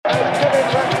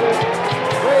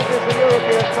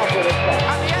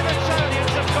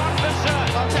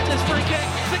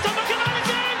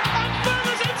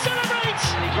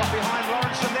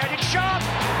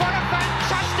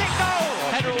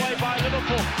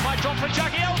drop for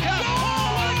Jagielka.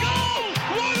 Oh, what a goal!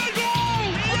 What a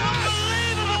goal!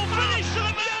 Unbelievable finish to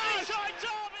the Merseyside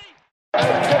derby.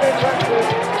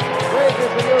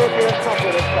 Raises the European Cup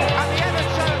with a start. And the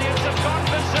Evertonians have gone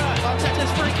berserk.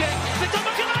 Arteta's free kick. It's on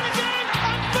McAllister,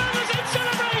 and Ferguson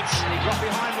celebrates. And he got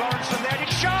behind Lawrence from there.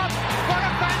 It's sharp. What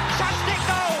a fantastic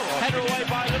goal! Header away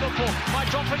by Liverpool. Might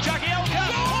drop for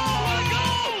Jagielka. Oh, what a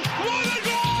goal! What a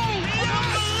goal!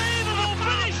 Unbelievable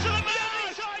finish to the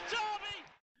Merseyside derby.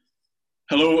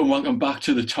 Hello and welcome back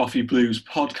to the Toffee Blues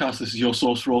podcast. This is your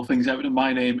source for all things Everton.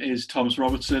 My name is Thomas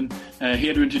Robertson.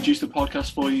 Here to introduce the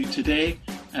podcast for you today.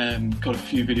 Got a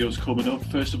few videos coming up.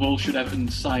 First of all, should Everton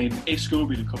sign Isco?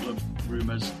 Been a couple of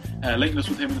rumours linking us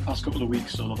with him in the past couple of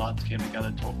weeks, so the lads came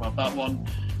together to talk about that one.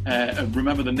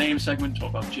 Remember the name segment,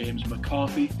 talk about James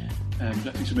McCarthy.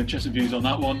 Definitely some interesting views on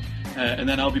that one. And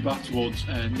then I'll be back towards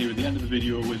near the end of the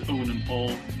video with Owen and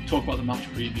Paul, talk about the match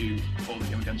preview for the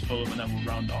game against Fulham, and then we'll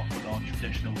round off with our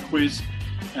traditional quiz.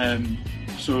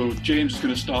 So James is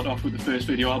going to start off with the first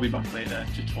video. I'll be back later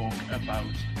to talk about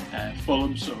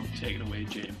Fulham, so take it away,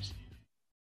 James.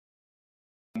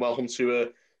 Welcome to a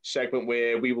segment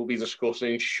where we will be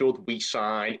discussing should we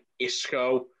sign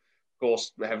Isco. Of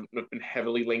course, we have been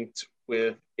heavily linked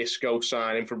with Isco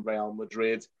signing from Real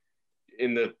Madrid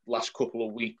in the last couple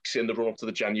of weeks in the run-up to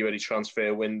the January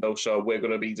transfer window. So we're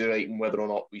going to be debating whether or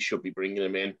not we should be bringing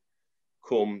him in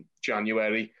come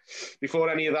January.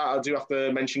 Before any of that, I do have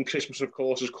to mention Christmas, of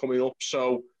course, is coming up.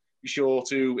 So be sure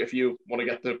to, if you want to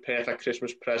get the perfect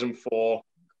Christmas present for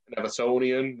an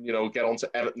Evertonian, get onto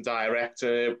Everton Direct.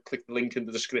 Click the link in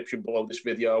the description below this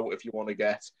video if you want to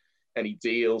get any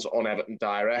deals on Everton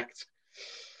Direct.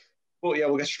 But yeah,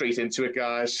 we'll get straight into it,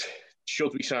 guys.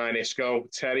 Should we sign Isco?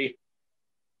 Terry,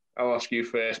 I'll ask you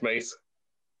first, mate.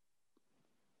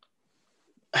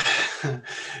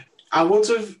 I would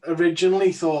have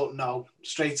originally thought no,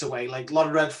 straight away. Like a lot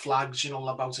of red flags,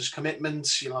 about his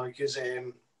commitments, his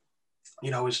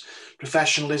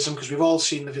professionalism, because we've all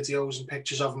seen the videos and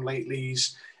pictures of him lately.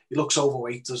 He looks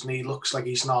overweight, doesn't he? He looks like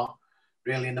he's not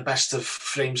really in the best of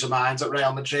frames of mind at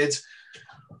Real Madrid.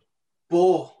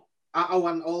 But,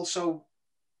 and also,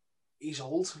 he's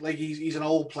old. Like, he's an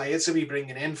old player to be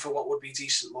bringing in for what would be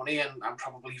decent money and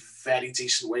probably very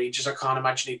decent wages. I can't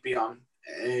imagine he'd be on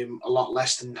a lot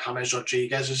less than James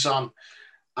Rodriguez is on.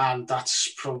 And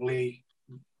that's probably,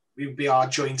 would be our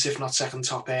joint, if not second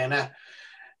top earner.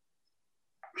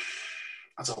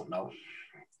 I don't know.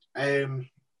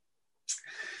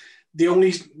 The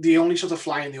only sort of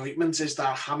fly in the ointment is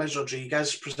that James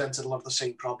Rodriguez presented a lot of the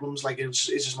same problems. Like, is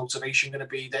his motivation going to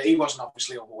be that he wasn't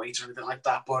obviously overweight or anything like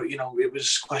that, but it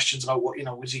was questions about what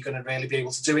was he going to really be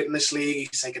able to do it in this league?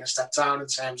 He's taken a step down in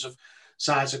terms of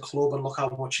size of club, and look how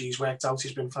much he's worked out.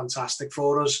 He's been fantastic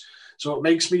for us. So it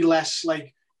makes me less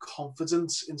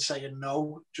confident in saying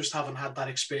no, just having had that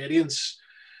experience.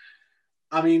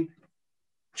 I mean,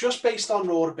 just based on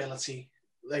raw ability,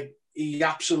 he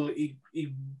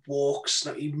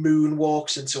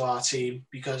moonwalks into our team,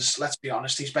 because let's be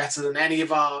honest, he's better than any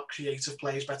of our creative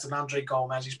players, better than Andre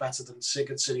Gomez, he's better than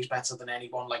Sigurdsson, he's better than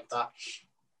anyone like that.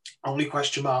 Only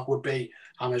question mark would be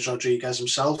James Rodriguez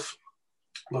himself.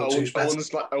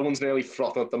 Owen's nearly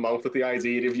frothing at the mouth at the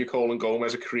idea of you calling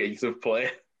Gomez a creative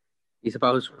player. He's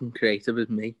about as creative as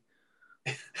me.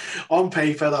 On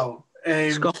paper, though.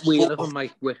 Scott Wheeler from my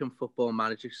Wickham Football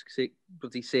Manager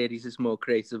bloody series is more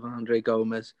creative than Andre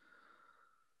Gomez.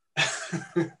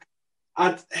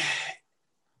 My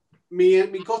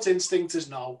gut instinct is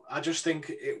no. I just think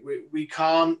we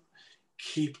can't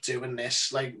keep doing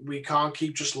this. We can't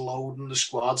keep just loading the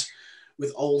squad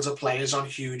with older players on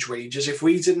huge wages. If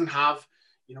we didn't have,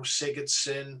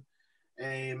 Sigurdsson,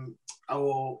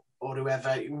 or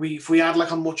whoever, if we had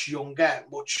a much younger,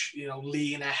 much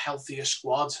leaner, healthier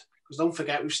squad. Because don't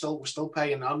forget, we're still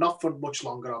paying, not for much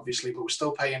longer, obviously, but we're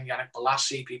still paying Yannick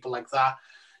Bolasie, people like that,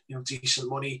 decent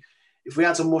money. If we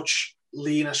had a much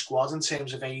leaner squad in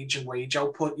terms of age and wage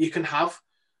output, you can have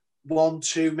 1,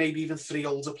 2, maybe even 3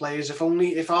 older players. If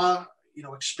our,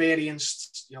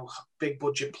 experienced, big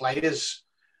budget players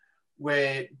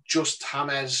were just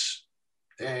James,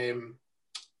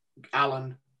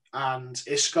 Allen and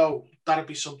Isco, that'd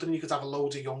be something. You could have a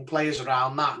load of young players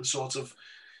around that and sort of,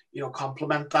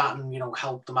 complement that and,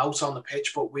 help them out on the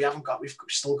pitch. But we've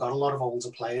still got a lot of older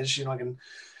players, and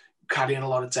carrying a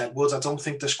lot of dead wood. I don't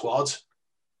think the squad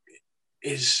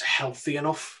is healthy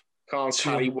enough. Can't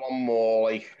carry one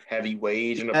more heavy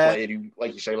wage and a player who,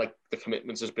 like you say, the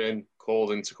commitment has been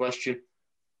called into question.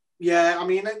 Yeah, I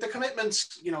mean, the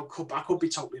commitments, I could be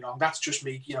totally wrong. That's just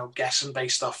me, guessing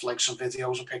based off some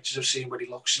videos and pictures I've seen where he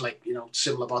looks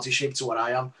similar body shape to what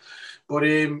I am. But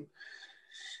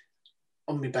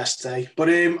on my best day. But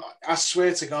I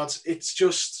swear to God,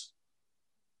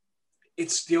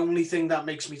 it's the only thing that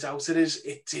makes me doubt it is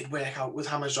it did work out with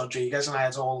James Rodriguez, and I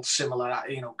had all similar,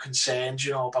 concerns,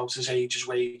 about his age, his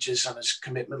wages, and his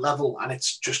commitment level, and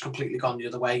it's just completely gone the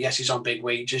other way. Yes, he's on big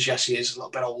wages. Yes, he is a little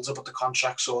bit older, but the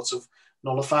contract sort of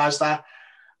nullifies that.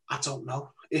 I don't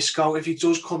know. Isco, if he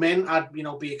does come in, I'd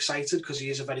be excited because he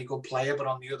is a very good player. But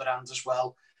on the other hand as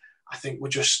well, I think we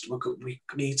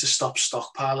need to stop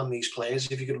stockpiling these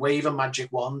players. If you could wave a magic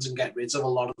wand and get rid of a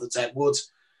lot of the deadwood,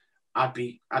 I'd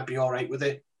be all right with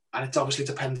it. And it obviously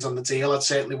depends on the deal. I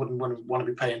certainly wouldn't want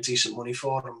to be paying decent money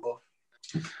for him, but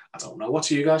I don't know. What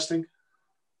do you guys think?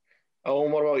 Oh,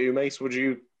 what about you, mate? Would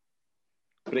you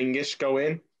bring Isco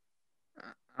in?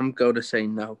 I'm going to say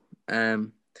no. I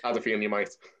had a feeling you might.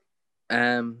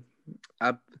 The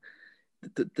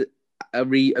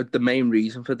main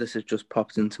reason for this has just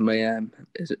popped into my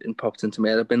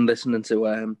I've been listening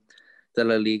to the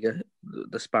La Liga,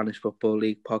 the Spanish Football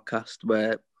League podcast,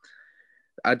 where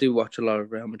I do watch a lot of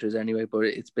Real Madrid anyway, but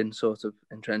it's been sort of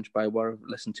entrenched by what I've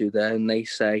listened to there, and they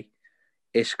say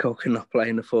Isco cannot play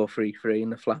in a 4-3-3 in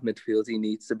the flat midfield. He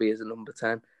needs to be as a number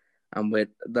 10, and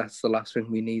that's the last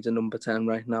thing we need, a number 10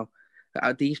 right now.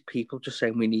 Are these people just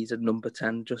saying we need a number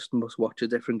 10 just must watch a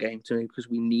different game to me, because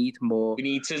we need more. We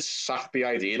need to sack the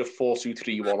idea of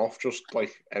 4-2-3-1 off, just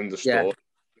like end the story.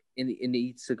 Yeah, it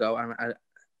needs to go.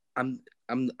 And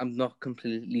I'm not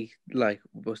completely like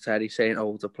what Terry's saying,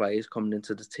 older players coming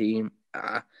into the team.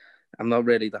 I'm not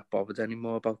really that bothered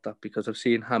anymore about that, because I've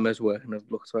seen James work and it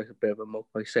looks like a bit of a muck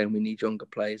by saying we need younger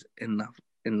players in that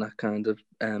kind of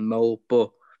mould,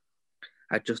 but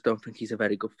I just don't think he's a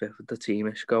very good fit for the team,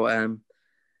 Isco.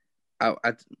 I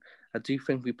do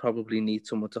think we probably need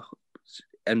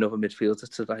another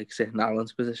midfielder to like sit in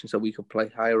Alan's position so we could play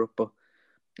higher up, but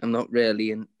I'm not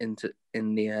really in the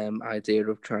idea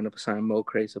of trying to sign more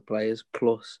creative players.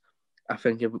 Plus, I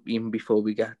think even before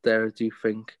we get there, I do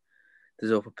think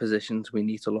there's other positions we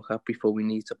need to look at before we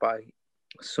need to buy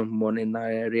someone in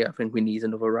that area. I think we need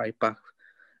another right back,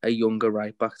 a younger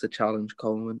right back to challenge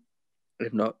Coleman,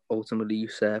 if not ultimately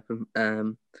usurp him. I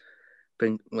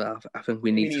think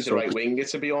we need a right winger,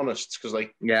 to be honest, because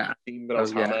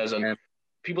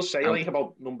people say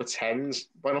about number 10s.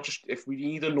 Why not just, if we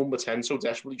need a number 10 so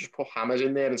desperately, just put James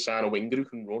in there and sign a winger who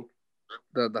can run?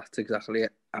 That's exactly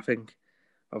it. I think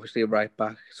obviously a right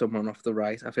back, someone off the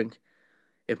right. I think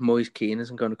if Moise Kean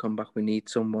isn't going to come back, we need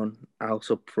someone else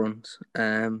up front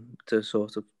to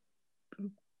sort of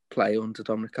play under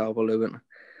Dominic Calvert-Lewin,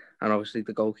 and obviously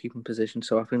the goalkeeping position.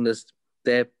 So I think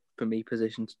they're, for me,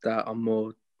 positions that are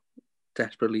more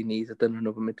desperately needed than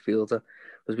another midfielder,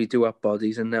 because we do have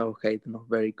bodies in there. Okay, they're not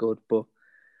very good, but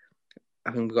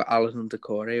I think we've got Alisson and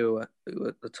Decore who are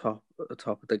at the top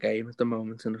of the game at the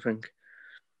moment, and I think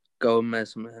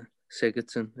Gomez and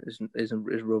Sigurdsson is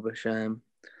rubbish.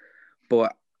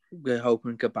 But we're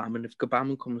hoping Gbamin, if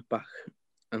Gbamin comes back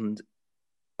and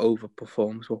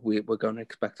overperforms what we're going to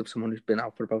expect of someone who's been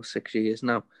out for about 6 years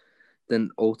now,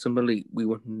 then ultimately we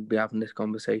wouldn't be having this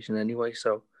conversation anyway.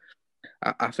 So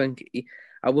I think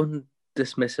I wouldn't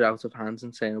dismiss it out of hands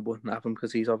and saying I wouldn't have him,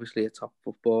 because he's obviously a top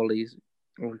footballer. He's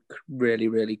really,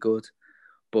 really good.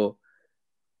 But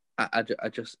I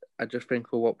just think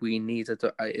for what we need, it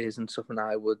isn't something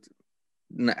I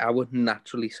wouldn't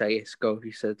naturally say Isco if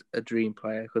he said a dream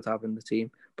player could have in the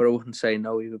team, but I wouldn't say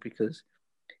no either, because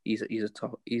he is a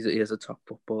top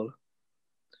footballer.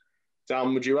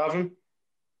 Dan, would you have him?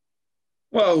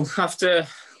 Well, after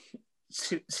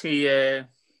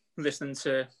listening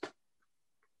to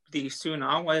these two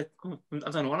now, I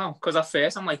don't know now, because at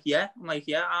first I want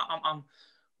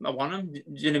him. Do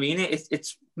you know what I mean?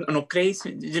 It's an upgrade.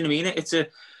 Do you know what I mean? It's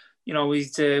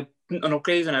he's an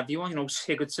upgrade on everyone.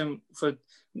 Sigurdsson, for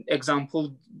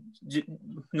example. Do you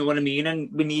know what I mean? And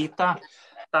we need that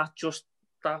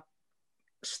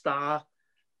star.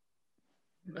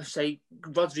 I say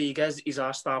Rodriguez is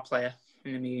our star player.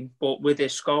 You know what I mean? But with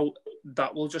Isco,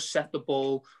 that will just set the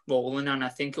ball rolling, and I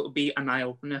think it will be an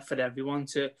eye-opener for everyone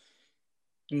to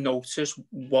notice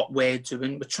what we're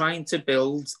doing. We're trying to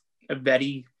build a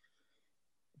very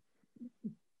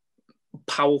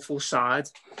powerful side,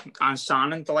 and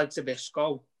signing the likes of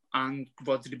Isco and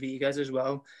Rodriguez as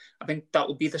well, I think that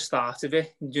will be the start of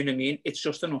it. Do you know what I mean? It's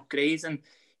just an upgrade, and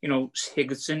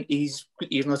Sigurdsson, he's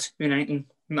not doing anything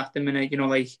at the minute. He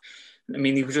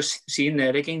was just seen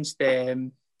there against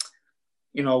Man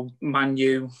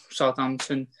U,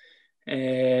 Southampton,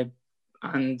 and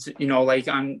and he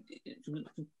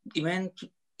weren't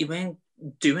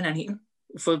doing anything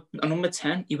for a number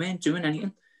 10. He weren't doing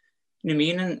anything. You know what I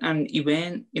mean? And he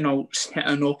weren't,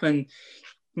 setting up, and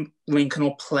linking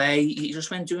up play. He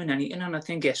just went doing anything, and I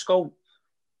think Isco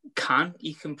can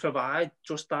provide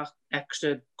just that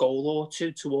extra goal or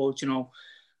two towards,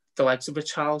 the likes of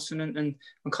Richarlison and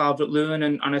Calvert-Lewin,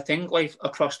 and I think like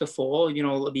across the four,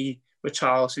 it'll be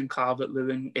Richarlison,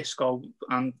 Calvert-Lewin, Isco,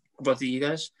 and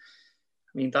Rodriguez.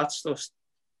 I mean, that's just,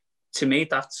 to me,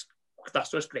 that's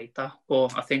just great. That,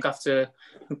 but I think after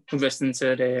listening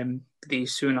to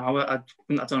these two now, I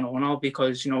don't know now,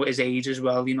 because his age as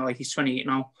well. Like he's 28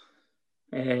 now.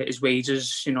 His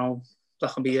wages,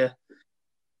 that can be a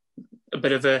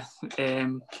bit of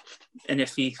an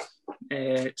iffy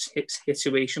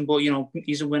situation, but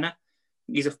he's a winner.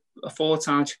 He's a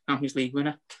 4-time Champions League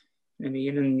winner. I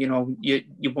mean, and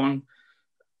you want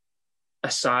a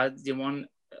side, you want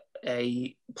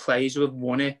a players who have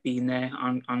won it, been there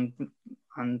and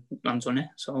done it.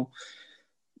 So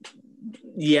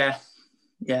yeah,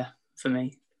 for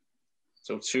me.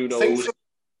 So 2 no's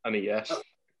and a yes.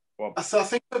 I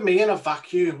think for me, in a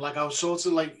vacuum, like I was sort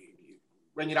of like,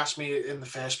 when you asked me in the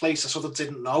first place, I sort of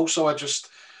didn't know, so I just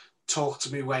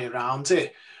talked my way around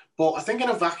it. But I think in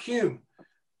a vacuum,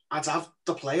 I'd have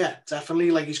the player, definitely.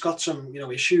 Like, he's got some,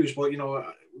 issues, but,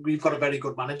 we've got a very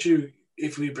good manager.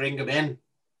 If we bring him in,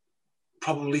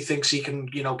 probably thinks he can,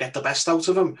 get the best out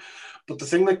of him. But the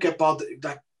thing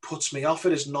that puts me off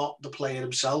it is not the player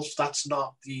himself. That's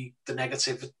not the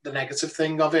negative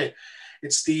thing of it.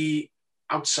 It's the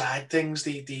outside things,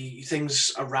 the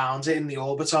things around it, in the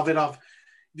orbit of it.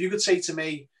 If you could say to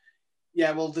me,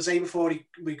 yeah, well, the day before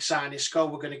we sign Isco,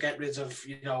 we're going to get rid of,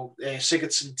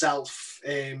 Sigurdsson, Delph,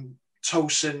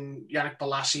 Tosin, Yannick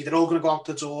Bolasie. They're all going to go out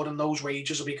the door, and those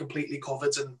wages will be completely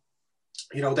covered. And,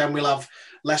 then we'll have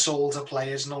less older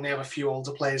players and only have a few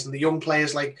older players. And the young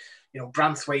players like,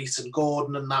 Branthwaite and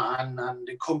Gordon and that, and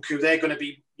Nkunku, they're going to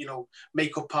be,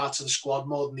 make up parts of the squad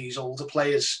more than these older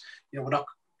players.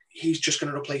 He's just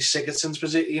going to replace Sigurdsson's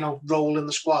position, role in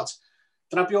the squad.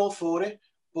 Then I'd be all for it.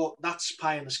 But that's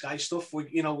pie in the sky stuff.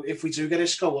 If we do get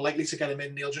Isco, we're likely to get him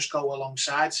in. He'll just go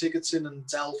alongside Sigurdsson and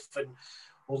Delph and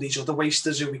all these other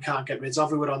wasters who we can't get rid of,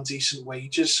 who are on decent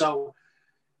wages. So,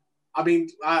 I mean,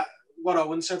 what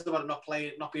Owen said about not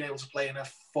being able to play in a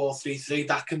 4-3-3,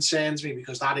 that concerns me,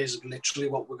 because that is literally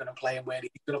what we're going to play and where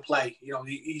he's going to play.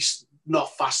 He's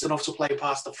not fast enough to play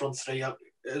past the front three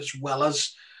as well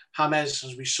as James,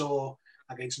 as we saw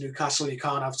against Newcastle. You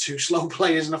can't have 2 slow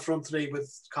players in the front three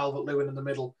with Calvert-Lewin in the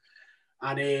middle.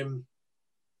 And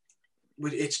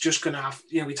it's just going to have,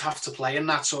 we'd have to play in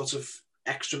that sort of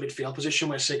extra midfield position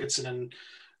where Sigurdsson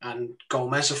and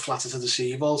Gomez have flattered to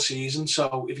deceive all season.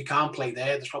 So if he can't play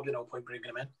there, there's probably no point bringing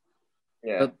him in.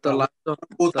 Yeah,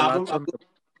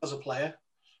 as a player.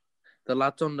 The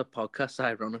lads on the podcast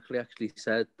ironically actually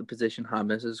said the position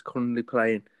James is currently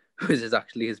playing is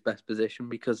actually his best position,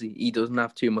 because he doesn't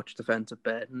have too much defensive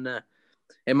burden there.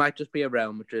 It might just be a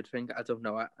Real Madrid thing. I don't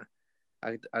know.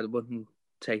 I wouldn't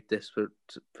take this for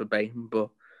verbatim, but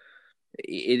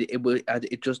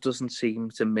it just doesn't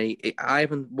seem to me.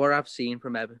 What I've seen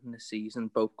from Everton this season,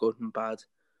 both good and bad,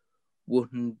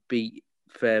 wouldn't be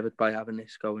favoured by having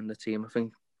Isco in the team. I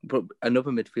think, but another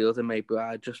midfielder maybe.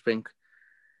 I just think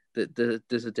that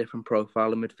there's a different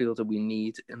profile of midfielder we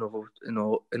need in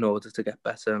order to get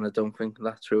better, and I don't think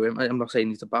that's through him. I'm not saying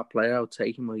he's a bad player. I would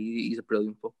take him. He's a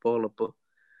brilliant footballer, but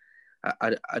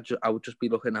I would just be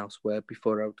looking elsewhere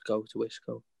before I would go to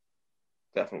Isco.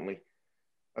 Definitely.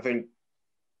 I think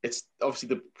it's obviously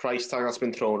the price tag that's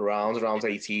been thrown around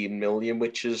 18 million,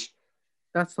 which is...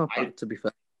 That's not bad, to be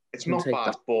fair. It's not bad,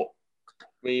 that. But I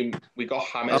mean, we got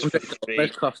James for free.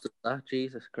 What cost us that?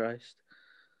 Jesus Christ.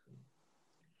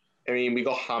 I mean, we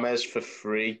got James for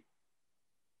free.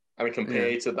 I mean,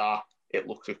 compared to that, it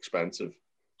looks expensive.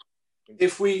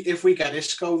 If we get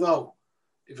Isco, though,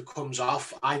 if it comes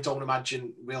off, I don't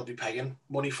imagine we'll be paying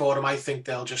money for him. I think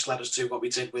they'll just let us do what we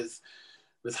did with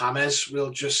James.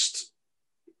 We'll just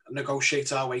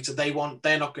negotiate our way to.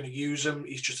 They're not going to use him.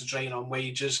 He's just a drain on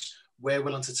wages. We're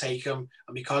willing to take him,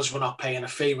 and because we're not paying a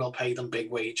fee, we'll pay them big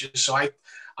wages. So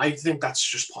I think that's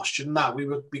just posturing that.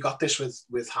 We got this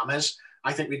with James.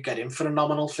 I think we'd get him for a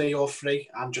nominal fee or free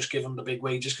and just give him the big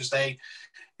wages, because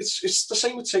it's the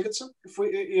same with Sigurdsson. If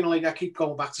we, I keep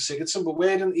going back to Sigurdsson,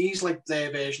 but he's like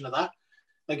their version of that.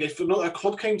 Like, if a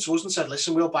club came to us and said,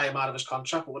 listen, we'll buy him out of his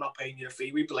contract, but we're not paying you a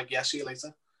fee, we'd be like, yeah, see you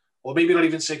later. Or maybe not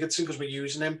even Sigurdsson, because we're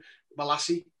using him.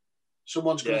 Bolasie.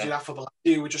 Someone's going to do that for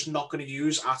Bolasie, we're just not going to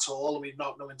use at all, and we've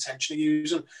no intention of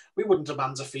using. We wouldn't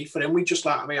demand a fee for him. We'd just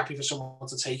be happy for someone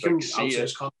to take him out of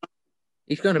his contract.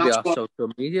 He's going to be our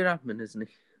social media admin, isn't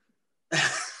he?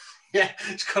 Yeah,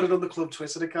 he's got it on the club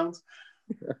Twitter account.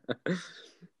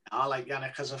 I like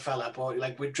Yannick as a fella, but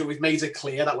like we've made it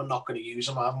clear that we're not going to use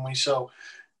him, haven't we? So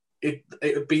it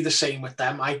would be the same with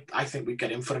them. I think we'd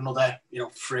get him for another,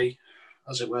 free,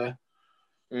 as it were.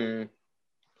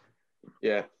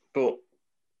 Yeah, but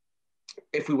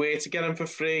if we were to get him for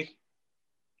free,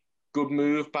 good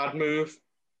move, bad move?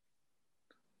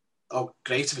 Oh,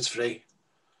 great if it's free.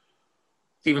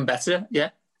 Even better, yeah.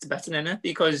 It's better, isn't it?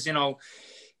 Because, you're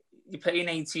paying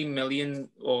 18 million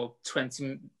or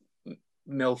 20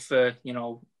 mil for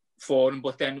him,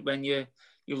 but then when you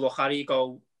look at it, you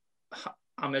go,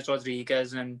 James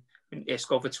Rodriguez and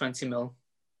Isco for 20 mil.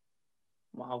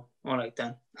 Wow, all right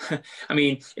then. I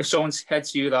mean, if someone said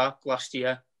to you that last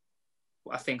year,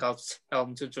 I think I'll tell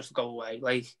them to just go away.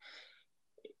 Like,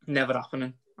 never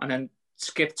happening. And then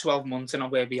skip 12 months and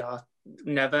where we are.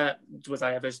 Never would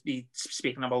I ever be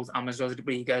speaking about James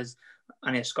Rodriguez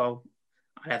and Isco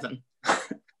and Everton.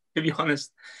 To be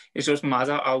honest, it's just mad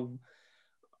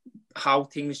how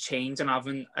things change, and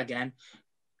having, again,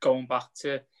 going back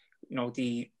to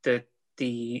the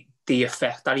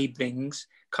effect that he brings,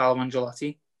 Carlo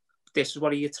Ancelotti. This is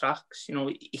what he attracts.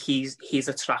 He's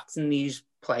attracting these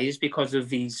players because of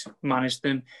he's managed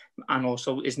them and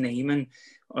also his name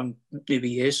and who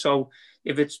he is. So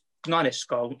if it's not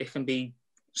Isco, it can be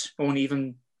someone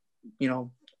even,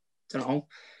 don't know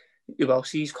who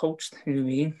else he's coached. You know what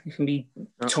I mean? It can be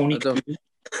Tony.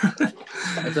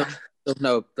 I don't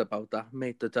know about that,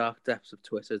 mate. The dark depths of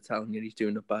Twitter telling you he's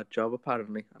doing a bad job,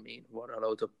 apparently. I mean, what a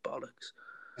load of bollocks.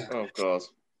 Oh, God.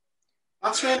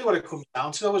 That's really what it comes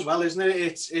down to, though, as well, isn't it?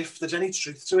 It's if there's any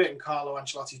truth to it and Carlo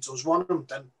Ancelotti does want him,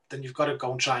 then you've got to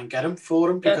go and try and get him for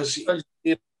him, because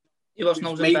he lost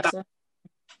knows it better.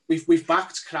 We've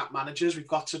backed crap managers. We've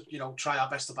got to, try our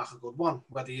best to back a good one,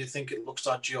 whether you think it looks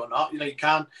dodgy or not. You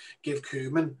can't give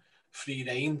Koeman free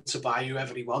reign to buy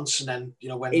whoever he wants, and then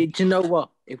when. Do you know what?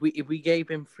 If we gave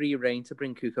him free reign to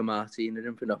bring Cuca Martina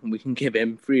in for nothing, we can give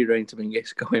him free reign to bring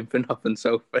Isco in for nothing.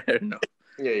 So fair enough.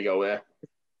 There you go.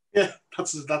 Yeah,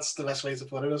 that's the best way to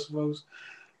put it, I suppose.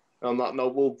 On that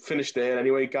note, we'll finish there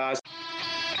anyway, guys.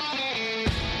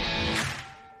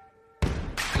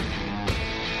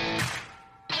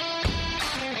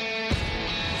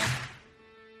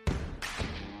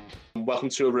 Welcome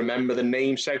to a Remember the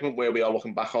Name segment, where we are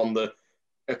looking back on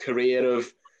a career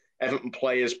of Everton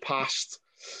players past.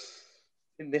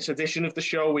 In this edition of the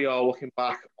show, we are looking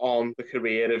back on the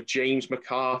career of James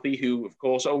McCarthy, who, of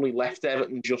course, only left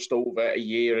Everton just over a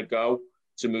year ago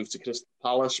to move to Crystal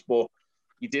Palace, but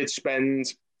he did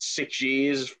spend 6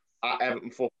 years at Everton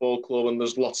Football Club, and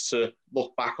there's lots to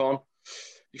look back on.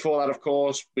 Before that, of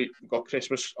course, we've got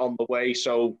Christmas on the way,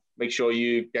 so make sure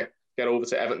you get over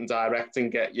to Everton Direct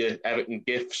and get your Everton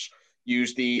gifts.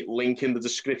 Use the link in the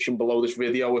description below this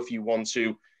video if you want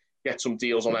to get some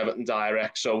deals on Everton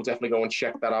Direct, so definitely go and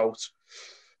check that out.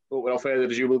 But without further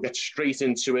ado, we'll get straight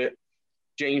into it.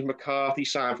 James McCarthy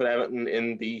signed for Everton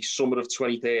in the summer of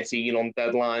 2013 on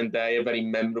deadline day, a very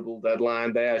memorable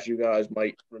deadline day, as you guys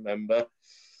might remember.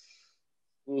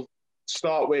 We'll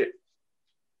start with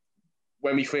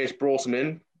when we first brought him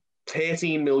in.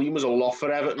 13 million was a lot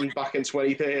for Everton back in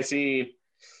 2013.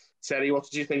 Terry, what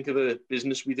did you think of the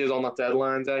business we did on that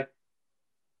deadline day?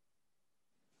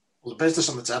 Well, the business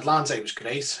on the deadline day was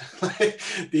great.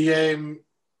 The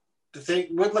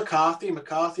thing with McCarthy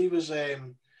was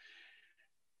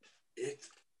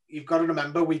you've got to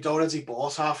remember we'd already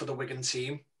bought half of the Wigan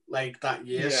team that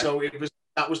year, so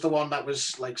that was the one that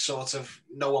was sort of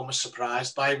no one was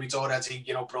surprised by. We'd already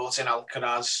brought in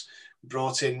Alcaraz,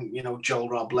 brought in Joel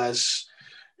Robles,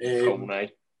 Kone,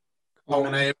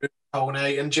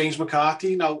 and James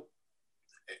McCarthy. Now,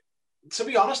 to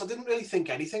be honest, I didn't really think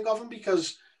anything of him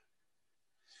because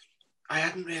I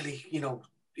hadn't really,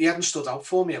 he hadn't stood out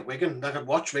for me at Wigan. I could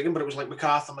watch Wigan, but it was like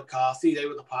McCarthy, they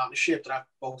were the partnership. They're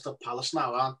both at Palace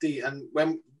now, aren't they? And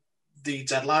when the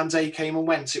deadline day came and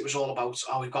went, it was all about,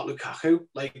 we've got Lukaku.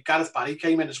 Gareth Barry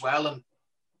came in as well, and,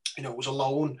 it was a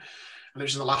loan, and it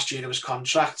was in the last year of his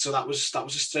contract, so that was a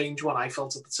strange one, I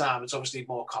felt at the time. It's obviously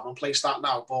more commonplace that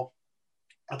now, but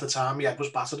at the time, it was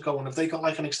battered going, have they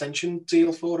got an extension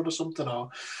deal for him or something?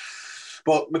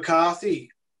 But McCarthy,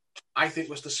 I think,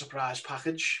 was the surprise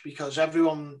package because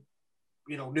everyone,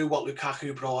 knew what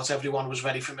Lukaku brought. Everyone was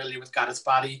very familiar with Gareth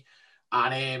Barry,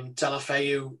 and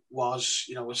Deulofeu was,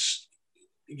 was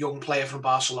a young player from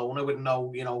Barcelona with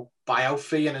no, buyout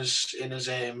fee in his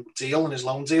deal, in his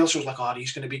loan deal. So it was like,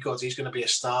 he's going to be good. He's going to be a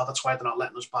star. That's why they're not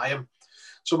letting us buy him.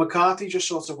 So McCarthy just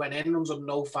sort of went in under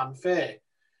no fanfare,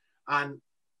 and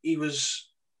he was.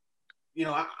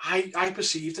 I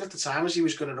perceived it at the time as he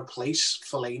was going to replace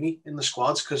Fellaini in the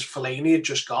squad because Fellaini had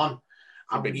just gone,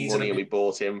 big money, and we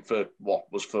bought him for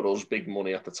what was for us big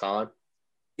money at the time.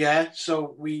 Yeah,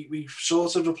 so we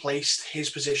sort of replaced his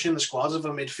position in the squad of a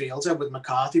midfielder with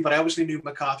McCarthy, but I obviously knew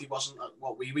McCarthy wasn't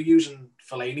what we were using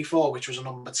Fellaini for, which was a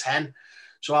number 10.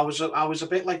 So I was a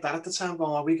bit like that at the time,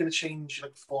 going, are we going to change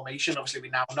like formation? Obviously, we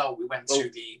now know we went to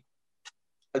the...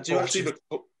 I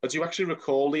do actually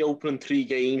recall the opening 3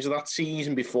 games of that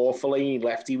season before Fellaini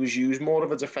left. He was used more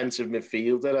of a defensive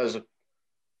midfielder, as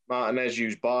Martinez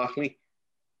used Barkley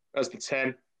as the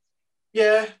 10.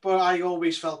 Yeah, but I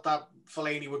always felt that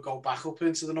Fellaini would go back up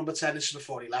into the number 10. This is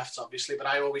before he left, obviously, but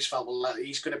I always felt, well,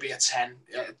 he's going to be a 10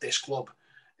 at this club.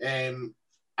 And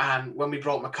when we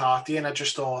brought McCarthy in, I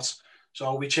just thought, so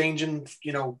are we changing,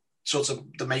 sort of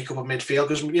the makeup of midfield?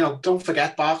 Because, don't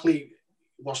forget, Barkley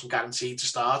wasn't guaranteed to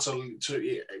start until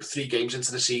 3 games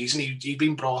into the season. He'd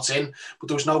been brought in, but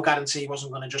there was no guarantee he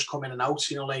wasn't going to just come in and out,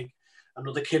 like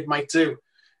another kid might do.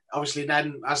 Obviously,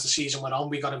 then as the season went on,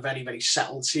 we got a very, very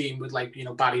settled team with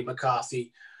Barry,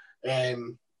 McCarthy,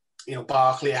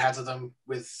 Barkley ahead of them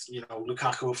with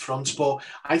Lukaku up front. But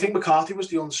I think McCarthy was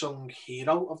the unsung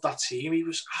hero of that team. He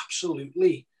was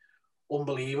absolutely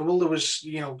unbelievable. There was,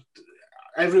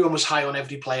 everyone was high on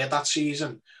every player that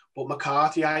season. But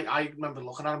McCarthy, I remember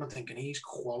looking at him and thinking, he's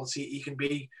quality. He can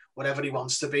be whatever he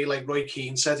wants to be. Like Roy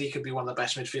Keane said, he could be one of the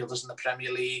best midfielders in the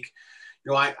Premier League.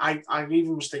 I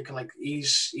even was thinking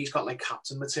he's got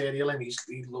captain material, and he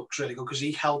looks really good because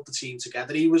he held the team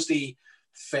together. He was the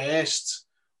first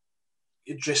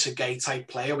Idrissa Gueye type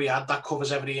player we had that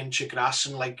covers every inch of grass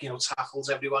and tackles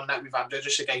everyone. Now we've had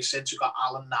Idrissa Gueye since, we've got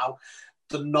Alan now,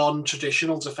 the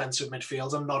non-traditional defensive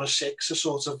midfielder, not a 6, a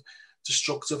sort of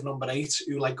destructive number 8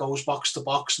 who goes box to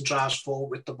box and drives forward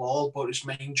with the ball, but his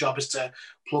main job is to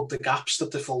plug the gaps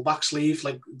that the fullbacks leave.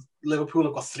 Liverpool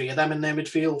have got 3 of them in their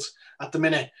midfield at the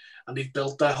minute, and they've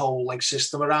built their whole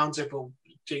system around it. But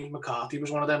James McCarthy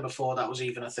was one of them before that was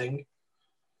even a thing.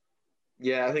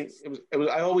 Yeah, I think it was.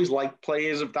 I always liked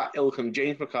players of that ilk, and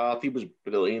James McCarthy was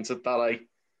brilliant at that.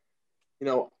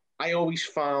 I always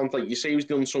found, you say, he was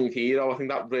the unsung hero. I think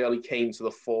that really came to the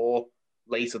fore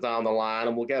later down the line,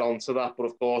 and we'll get on to that. But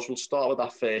of course, we'll start with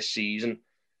that first season.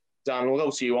 Dan, we'll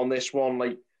go to you on this one.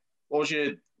 What was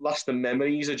your lasting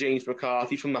memories of James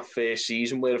McCarthy from that first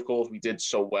season, where of course we did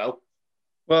so well?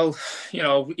 Well,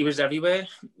 he was everywhere,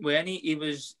 weren't he?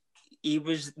 He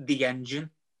was the engine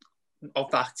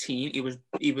of that team.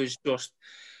 He was just,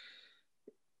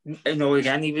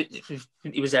 again,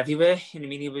 he was everywhere. I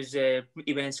mean, he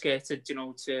weren't scared to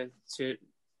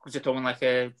throwing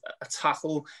a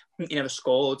tackle. He never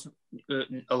scored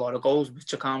a lot of goals,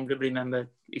 which I can't remember.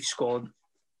 He scored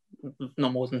no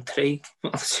more than 3.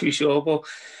 I'm not too sure,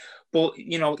 but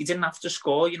he didn't have to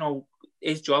score.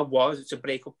 His job was to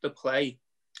break up the play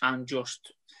and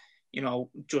just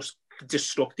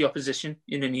disrupt the opposition.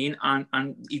 You know what I mean?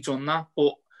 And he done that.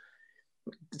 But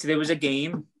there was a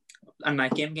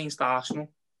night game against Arsenal,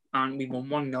 and we won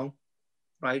 1-0,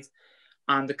 right?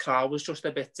 And the crowd was just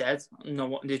a bit dead.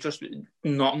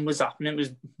 Nothing was happening. It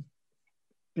was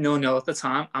 0-0 at the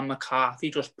time, and McCarthy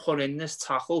just put in this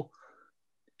tackle,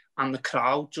 and the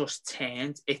crowd just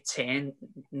turned. It turned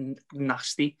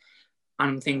nasty, and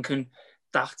I'm thinking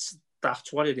that's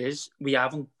what it is.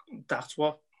 That's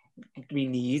what we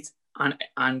need,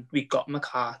 and we got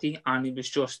McCarthy, and it was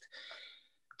just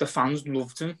the fans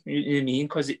loved him. You know what I mean?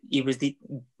 Because he was he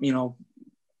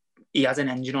had an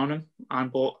engine on him,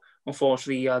 but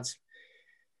unfortunately, he had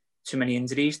too many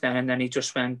injuries then, and then he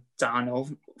just went downhill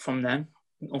from then,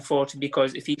 unfortunately,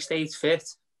 because if he stayed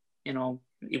fit,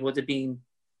 he would have been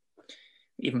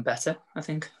even better, I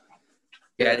think.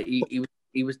 Yeah,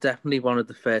 he was definitely one of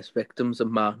the first victims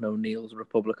of Martin O'Neill's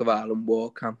Republic of Ireland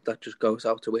war camp that just goes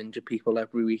out to injure people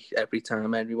every week, every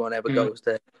time anyone ever goes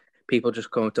there. People just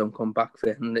don't come back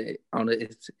fit, and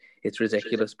it's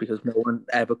ridiculous because no one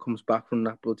ever comes back from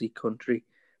that bloody country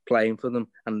playing for them,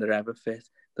 and they're ever fit.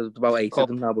 There's about 8 of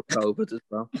them now with COVID as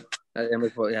well.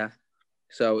 Yeah.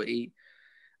 So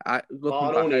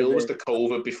Martin O'Neill was the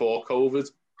COVID before COVID.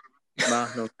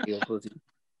 Martin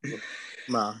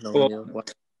O'Neill.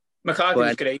 McCarthy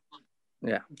was great.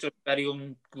 Yeah. Just very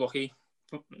unlucky,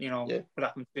 what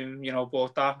happened to him,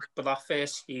 but that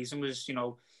first season was,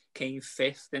 came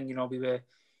 5th, and, we were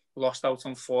lost out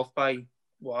on 4th by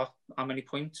what? How many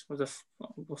points? Was it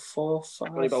 4, 5?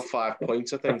 Only about 5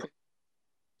 points, I think.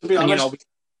 To be honest, and,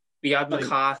 we had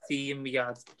McCarthy and we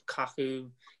had Kaku,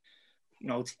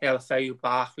 Telefeu,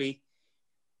 Barkley.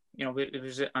 It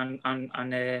was and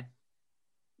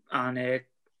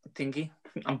Thingy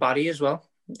and Barry as well.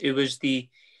 It was he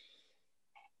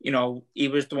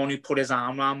was the one who put his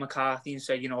arm around McCarthy and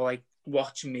said,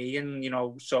 watch me,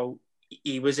 and so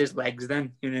he was his legs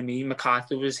then, you know what I mean?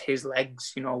 McCarthy was his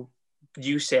legs, you know.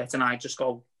 You sit and I just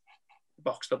go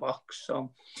box to box.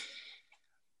 So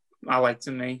I liked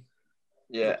him, me.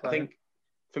 Yeah, I think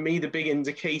for me, the big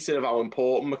indicator of how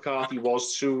important McCarthy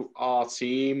was to our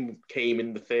team came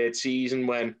in the third season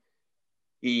when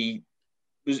he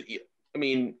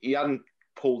hadn't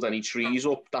pulled any trees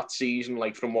up that season,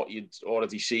 like from what you'd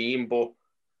already seen, but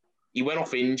he went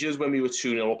off injured when we were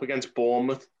 2-0 up against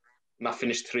Bournemouth, and that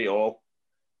finished 3-0.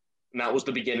 And that was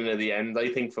the beginning of the end, I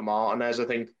think, for Martinez. I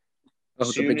think.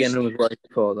 Oh, the beginning was right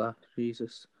before that.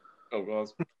 Jesus. Oh, God.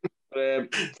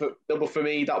 But for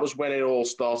me, that was when it all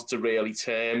started to really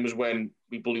turn, was when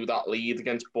we blew that lead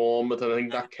against Bournemouth. And I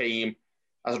think that came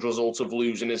as a result of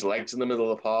losing his legs in the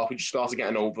middle of the park. We just started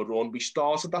getting overrun. We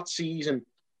started that season,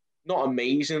 not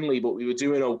amazingly, but we were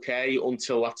doing okay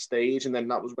until that stage. And then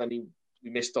that was when we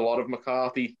missed a lot of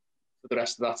McCarthy for the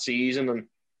rest of that season. And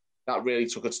that really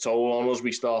took its toll on us.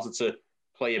 We started to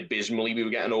play abysmally. We were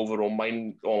getting overrun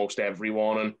by almost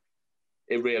everyone. And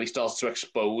it really started to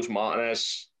expose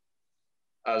Martinez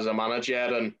as a manager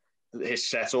and his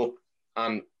setup.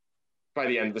 And by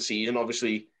the end of the season,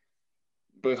 obviously,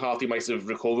 McCarthy might have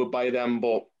recovered by then,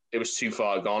 but it was too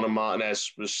far gone, and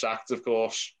Martinez was sacked, of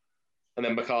course. And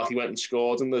then McCarthy went and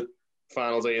scored in the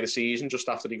final day of the season just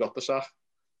after he got the sack.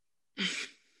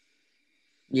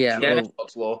 Yeah. He had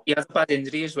a bad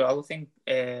injury as well, I think.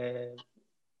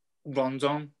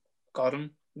 Rondon got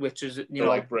him, which is, you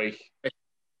know, break.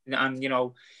 And, you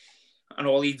know, and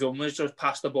all he done was just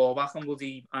pass the ball back and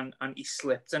he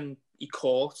slipped and he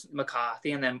caught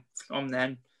McCarthy, and then from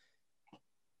then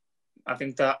I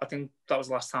think that was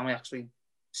the last time I actually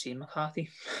seen McCarthy.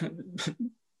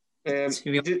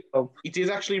 He did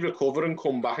actually recover and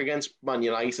come back against Man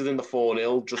United in the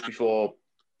 4-0 just before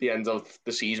the end of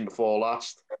the season before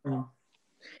last.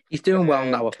 He's doing well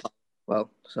now.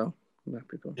 So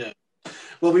yeah.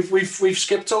 Well, we've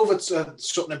skipped over to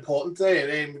something important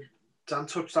there. Dan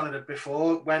touched on it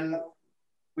before. When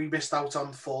we missed out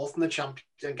on fourth in the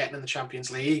and getting in the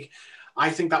Champions League, I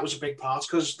think that was a big part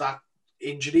because that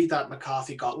injury that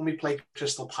McCarthy got when we played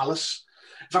Crystal Palace.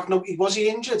 In fact, no, was he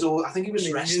injured, or I think he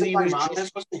was rested by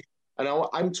Martinez, wasn't he? I know.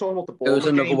 I'm talking about the ball. It was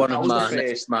another game. one of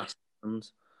Martinez's matches.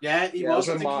 Yeah, he was.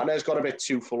 When Martinez got a bit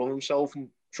too full of himself and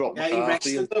dropped McCarthy. He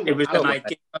rested them. It was the night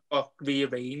game that got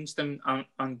rearranged and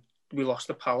we lost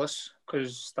to Palace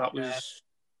because that was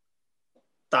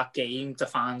that game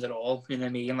defines it all. You know what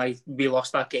I mean? Like, we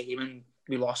lost that game and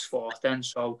we lost fourth then,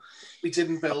 so we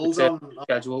didn't build on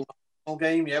schedule.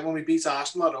 Game, when we beat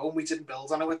Arsenal at home, we didn't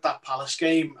build on it with that Palace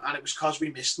game, and it was because we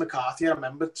missed McCarthy. I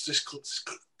remember just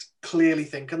clearly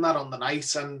thinking that on the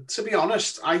night. And to be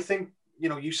honest, I think, you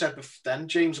know, you said then,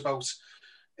 James, about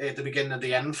the beginning of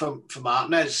the end for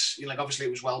Martinez. You know, like, obviously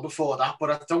it was well before that, but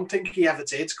I don't think he ever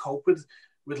did cope with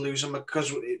losing, because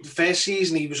the first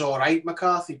season he was all right,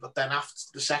 McCarthy, but then after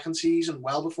the second season,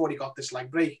 well before he got this leg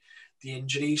break, the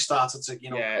injuries started to, you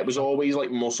know... Yeah, it was always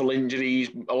like muscle injuries.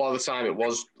 A lot of the time it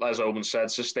was, as Owen said,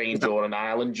 sustained during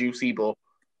Ireland duty, but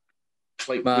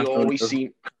like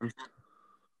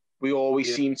we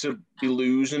always seem to be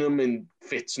losing him in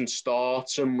fits and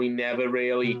starts, and we never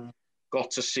really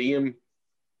got to see him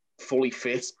fully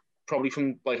fit. Probably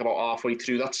from like about halfway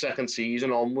through that second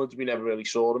season onwards, we never really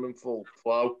saw him in full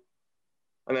flow.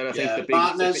 And then I think the big...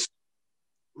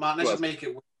 Martinez would make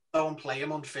it and play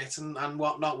him unfit and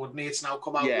whatnot, wouldn't he? It's now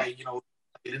come out, like, you know,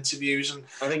 in interviews, and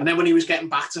then when he was getting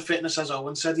back to fitness, as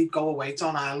Owen said, he'd go away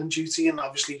on Ireland duty, and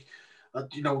obviously,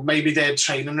 you know, maybe their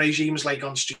training regimes like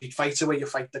on Street Fighter where you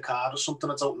fight the card or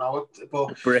something. I don't know it,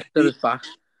 but Brichter is back.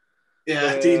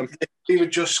 Yeah, he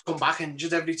would just come back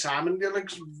injured every time, and like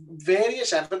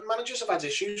various Everton managers have had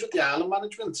issues with the Ireland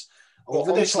management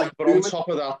over this. But on top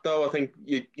of that, though, I think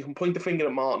you can point the finger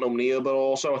at Martin O'Neill, but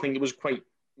also I think it was quite.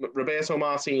 Roberto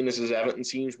Martinez's Everton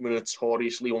teams were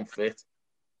notoriously unfit.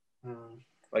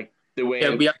 Like, they were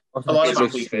a lot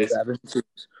of fit.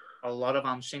 A lot of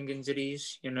hamstring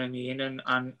injuries, you know what I mean?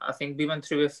 And I think we went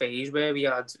through a phase where we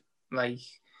had, like,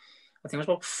 I think it was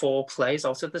about 4 players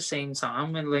out at the same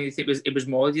time, and like it was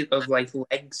more of like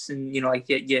legs and, you know, like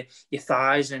your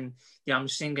thighs and your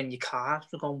hamstring and your calves.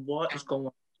 We're going, what is going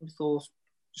on? We thought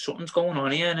something's going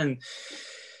on here, and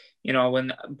you know,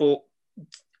 but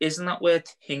isn't that where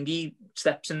Hingy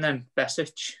steps in then?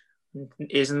 Besic,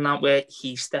 isn't that where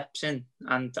he steps in,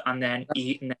 and then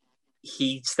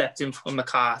he stepped in for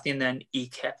McCarthy, and then he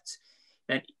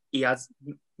had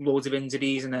loads of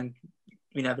injuries, and then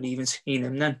we never even seen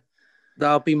him then.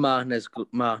 That'll be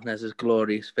Martinez's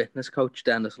glorious fitness coach,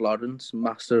 Dennis Lawrence,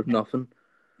 master of nothing.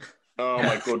 Oh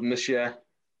my goodness, yeah.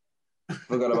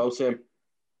 Forgot about him.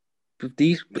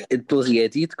 These bloody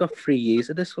idiots got 3 years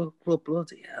of this club,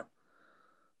 bloody hell.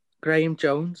 Graham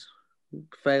Jones,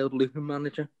 failed Luton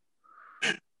manager.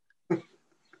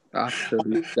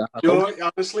 Absolute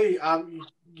honestly,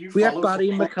 we had Barry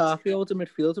and McCarthy out in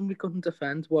midfield and we couldn't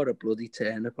defend. What a bloody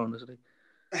turn-up, honestly.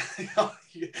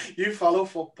 You follow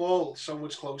football so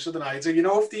much closer than I do. You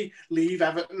know, if they leave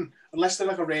Everton, unless they're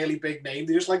like a really big name,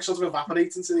 they just like sort of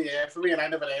evaporate into the air for me, and I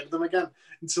never heard of them again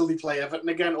until they play Everton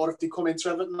again. Or if they come into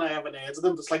Everton, I haven't heard of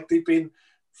them. It's like they've been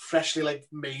freshly like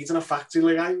made in a factory.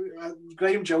 Like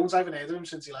Graham Jones, I haven't heard of him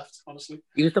since he left. Honestly,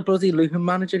 he was the bloody Luton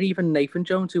manager. Even Nathan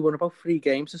Jones, who won about 3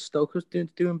 games at Stoke, was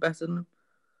doing better than him.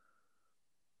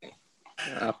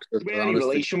 Absolutely. Any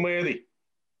relation worthy?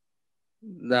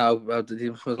 No,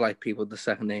 it was like people with the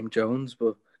second name Jones,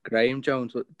 but Graham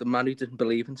Jones, the man who didn't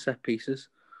believe in set pieces.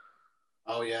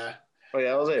 Oh yeah,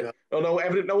 was it? Yeah. Oh no,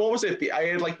 what was it? I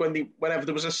heard like whenever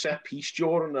there was a set piece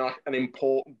during an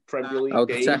important Premier League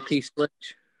game. The set piece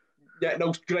switch. Yeah,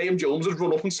 no, Graham Jones would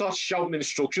run up and start shouting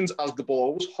instructions as the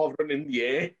ball was hovering in the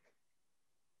air.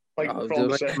 From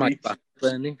the set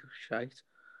piece. Shite.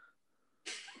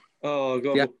 Oh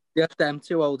god. Yeah, them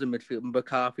two old in midfield.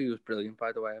 McCarthy was brilliant,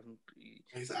 by the way.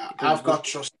 I've got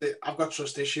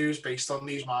trust issues based on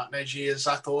these Martinez years.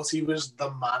 I thought he was the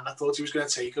man. I thought he was going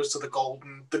to take us to the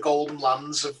golden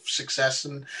lands of success,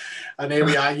 and here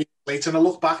we are years later. And I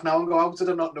look back now and go, how did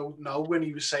I not know when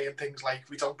he was saying things like,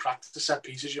 "We don't practice the set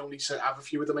pieces. You only have a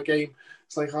few of them a game."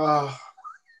 It's like, oh.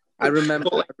 I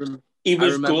remember. He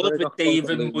was good with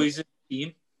David Moyes'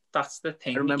 team. That's the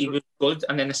thing. He was good,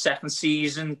 and then the second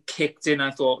season kicked in.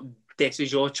 I thought, this is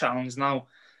your challenge now,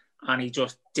 and he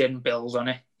just didn't build on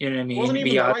it. You know what I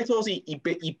mean? I thought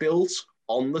he built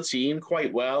on the team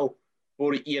quite well,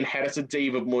 but he inherited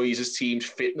David Moyes' team's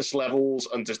fitness levels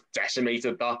and just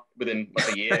decimated that within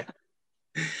like a year.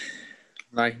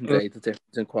 Night and day, the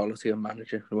difference in quality of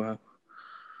manager. Wow.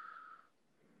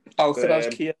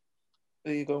 Alfred Kia.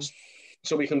 There you go.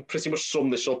 So we can pretty much sum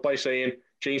this up by saying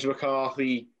James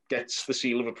McCarthy gets the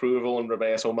seal of approval and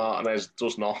Roberto Martinez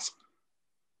does not.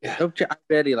 Yeah. I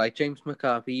really like James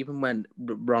McCarthy, even when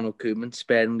Ronald Koeman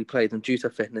sparingly played him due to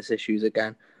fitness issues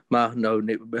again. Ronald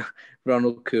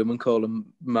Koeman called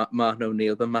him Martin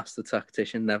O'Neill, the master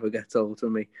tactician, never gets old to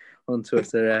me on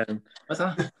Twitter. What's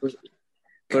that?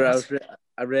 But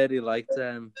I really liked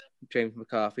James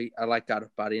McCarthy. I like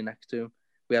Gareth Barry next to him.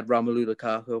 We had Romelu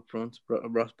Lukaku up front,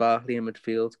 Ross Barkley in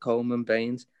midfield, Coleman,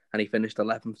 Baines, and he finished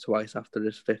 11th twice after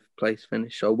his 5th place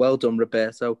finish. So well done,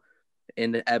 Roberto.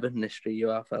 In the Everton history, you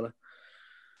are, fella.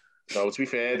 No, to be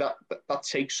fair, that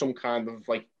takes some kind of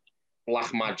like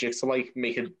black magic to like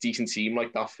make a decent team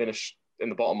like that finish in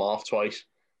the bottom half twice.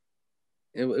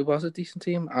 It was a decent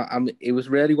team. I mean, it was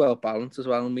really well balanced as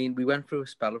well. I mean, we went through a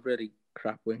spell of really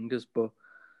crap wingers, but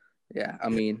yeah, I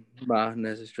mean,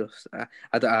 Martinez is just.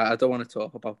 I don't want to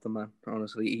talk about the man.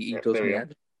 Honestly, he does me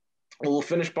head. We'll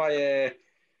finish by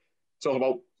talking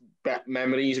about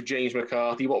memories of James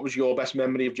McCarthy. What was your best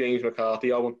memory of James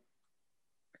McCarthy, Owen?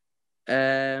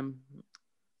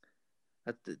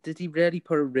 Did he really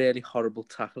put a really horrible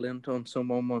tackle in on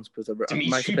someone once?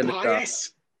 Dimitri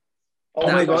Payet.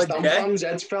 Oh my God! That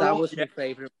was my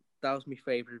favourite. That was my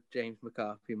favourite James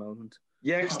McCarthy moment.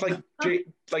 Yeah, because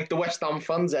like the West Ham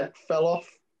fans' head fell off.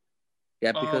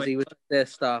 Yeah, because he was their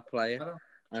star player,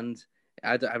 and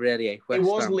I really hate West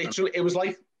Ham. It was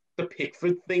like the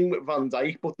Pickford thing with Van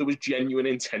Dijk, but there was genuine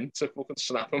intent to fucking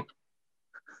snap him.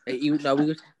 It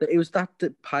was that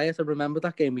Payet. I remember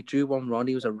that game. We drew 1-1.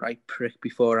 He was a right prick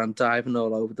before and diving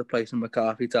all over the place, and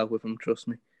McCarthy dealt with him. Trust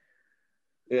me.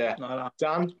 Yeah,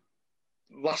 Dan,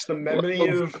 lasting memory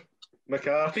of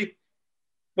McCarthy.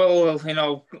 Well, you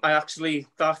know, that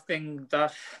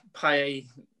Payet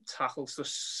tackles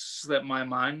just slipped my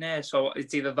mind there. So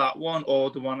it's either that one or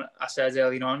the one I said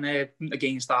earlier on there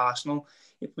against Arsenal.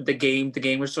 The game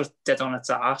was just dead on its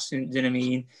ass. You know what I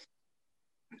mean?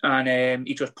 And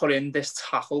he just put in this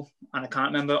tackle, and I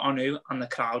can't remember on who, and the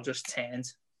crowd just turned,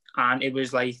 and it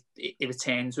was like it was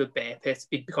turned to a bear pit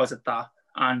because of that,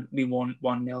 and we won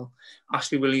 1-0.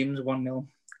 Ashley Williams 1-0,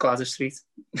 Gladys Street.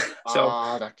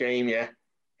 That game, yeah.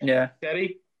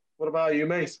 Terry, what about you,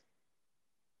 mate?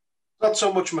 Not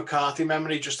so much McCarthy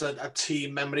memory, just a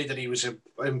team memory that he was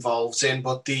involved in,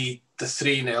 but the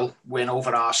 3-0 win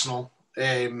over Arsenal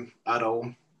at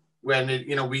home, when it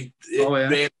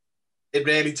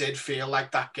really did feel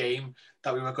like that game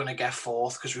that we were going to get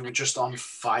fourth because we were just on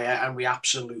fire and we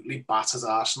absolutely battered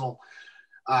Arsenal.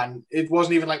 And it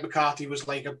wasn't even like McCarthy was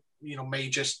like a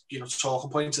major talking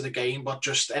point of the game, but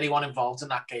just anyone involved in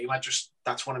that game,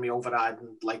 that's one of my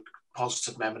overriding like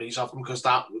positive memories of them, because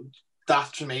that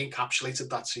to me encapsulated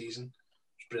that season.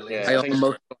 brilliant. Yeah,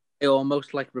 I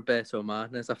almost like Roberto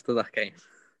Martinez after that game.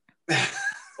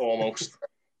 Almost.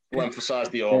 We'll emphasise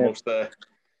the almost there.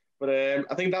 But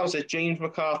I think that was it. James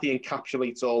McCarthy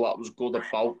encapsulates all that was good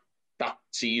about that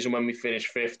season when we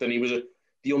finished 5th, and he was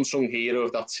the unsung hero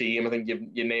of that team. I think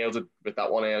you nailed it with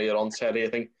that one earlier on, Terry. I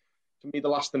think, to me, the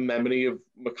lasting memory of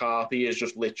McCarthy is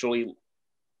just literally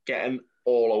getting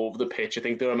all over the pitch. I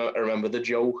think I remember the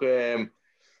joke,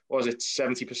 what was it,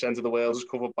 70% of the world is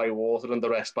covered by water and the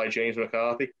rest by James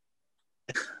McCarthy.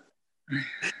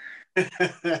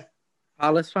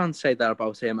 Palace fans say that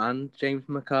about him and James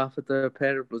McCarthy. They're a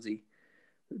pair of the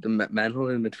mental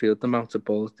in midfield, the amount of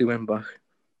balls they win back.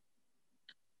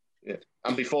 Yeah,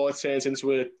 and before it turns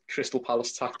into a Crystal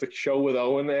Palace tactics show with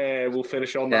Owen, we'll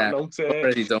finish on that note.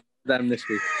 Already done with them this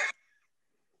week.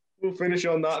 We'll finish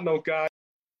on that note, guys.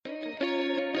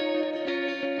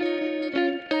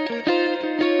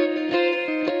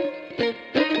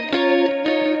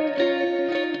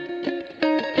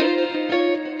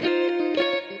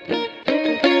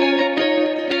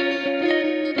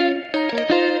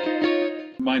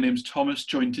 My name's Thomas,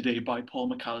 joined today by Paul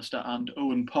McAllister and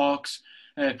Owen Parks,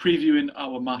 previewing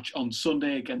our match on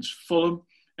Sunday against Fulham.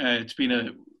 It's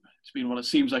been what it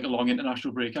seems like a long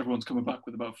international break. Everyone's coming back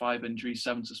with about 5 injuries,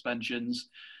 7 suspensions.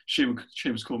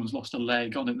 Seamus Coleman's lost a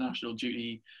leg on international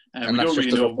duty. And we don't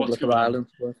really know what's going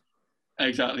on.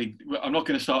 Exactly. I'm not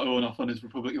going to start Owen off on his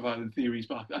Republic of Ireland theories,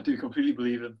 but I do completely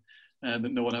believe him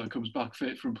that no one ever comes back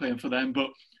fit from playing for them. But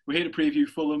we're here to preview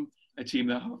Fulham, a team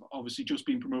that have obviously just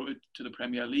been promoted to the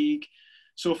Premier League.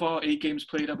 So far, 8 games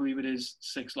played, I believe it is.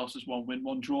 6 losses, 1 win,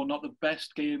 1 draw. Not the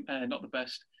best game, not the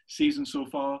best season so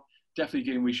far.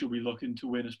 Definitely a game we should be looking to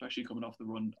win, especially coming off the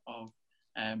run of,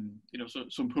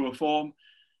 some poor form.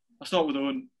 I'll start with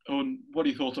Owen. Owen, what are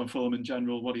your thoughts on Fulham in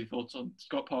general? What are your thoughts on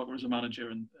Scott Parker as a manager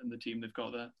and the team they've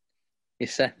got there? You're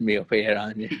setting me up here,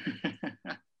 aren't you?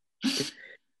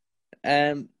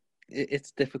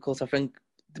 It's difficult. I think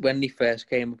when he first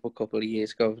came up a couple of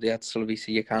years ago, they had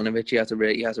Slavisa Jokanovic. He has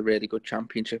a really good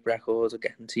championship record of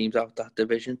getting teams out that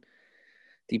division.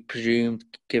 They presumed,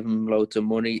 give him loads of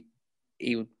money,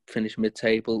 he would finish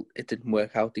mid-table. It didn't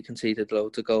work out. He conceded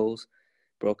loads of goals.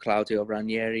 Brought Claudio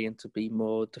Ranieri in to be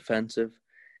more defensive.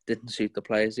 Didn't suit the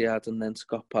players he had. And then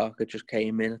Scott Parker just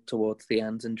came in towards the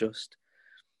end and just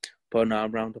put an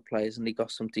arm around the players, and he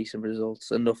got some decent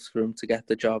results, enough for him to get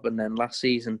the job. And then last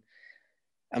season,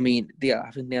 I think they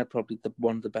had probably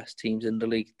one of the best teams in the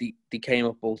league. They came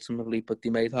up ultimately, but they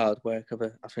made hard work of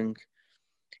it. I think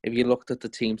if you looked at the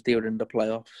teams they were in the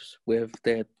playoffs with,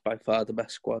 they're by far the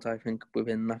best squad, I think,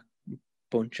 within that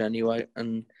bunch anyway.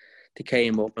 And they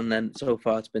came up, and then so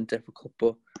far it's been difficult,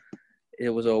 but it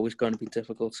was always going to be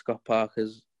difficult. Scott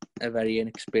Parker's a very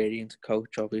inexperienced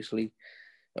coach, obviously.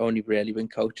 Only really been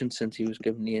coaching since he was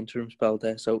given the interim spell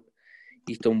there, so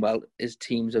he's done well. His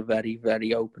teams are very,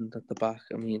 very open at the back.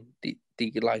 I mean, they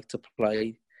like to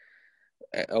play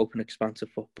open, expansive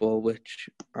football, which,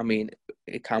 I mean,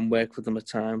 it can work for them at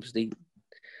times. They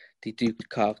do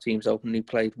carve teams open. He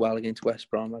played well against West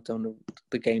Brom. I don't know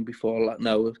the game before.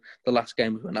 No, the last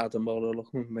game was when Ademola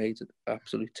Lookman made an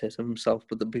absolute tit of himself.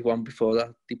 But the one before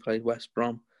that, they played West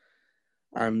Brom,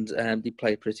 and they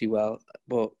played pretty well.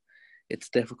 But it's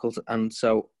difficult, and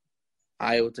so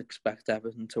I would expect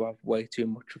Everton to have way too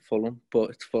much of Fulham.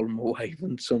 But it's Fulham away for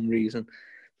some reason.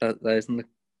 That isn't the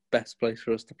best place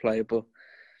for us to play. But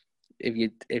if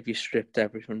you stripped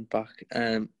everything back,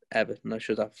 Everton, I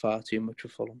should have far too much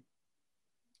of Fulham.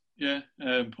 Yeah,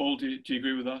 Paul, do you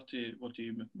agree with that?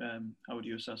 How would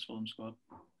you assess Fulham's squad?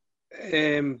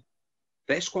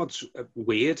 Their squad's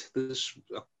weird. There's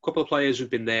a couple of players who've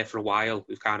been there for a while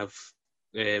who've kind of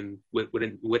were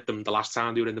with them the last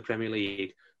time they were in the Premier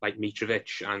League, like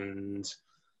Mitrovic and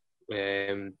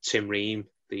Tim Ream,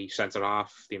 the centre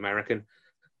half, the American.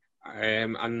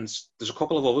 And there's a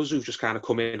couple of others who've just kind of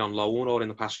come in on loan or in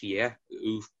the past year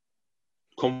who've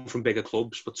come from bigger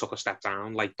clubs but took a step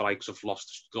down, like the likes of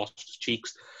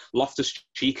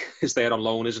Loftus-Cheek is there on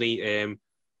loan, isn't he?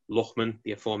 Lookman,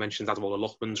 the aforementioned Ademola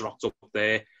Lookman's rocked up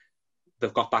there.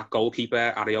 They've got that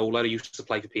goalkeeper, Areola, who used to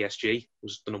play for PSG,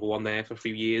 was the number one there for a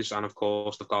few years. And of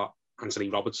course, they've got Anthony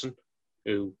Robertson,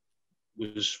 who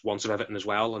was once at Everton as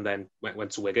well, and then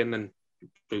went to Wigan and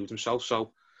proved himself.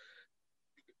 So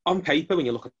on paper, when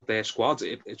you look at their squad,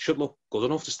 it should look good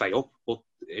enough to stay up, but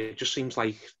it just seems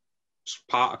like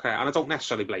Parker, and I don't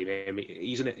necessarily blame him.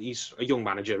 He's a young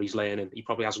manager. He's learning. He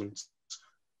probably hasn't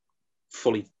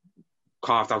fully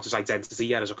carved out his identity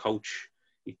yet as a coach.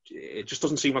 It just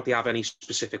doesn't seem like they have any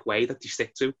specific way that they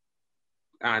stick to,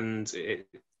 and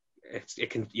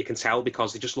you can tell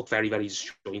because they just look very, very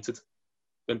disjointed.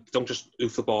 don't just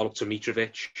oof the ball up to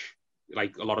Mitrovic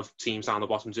like a lot of teams down the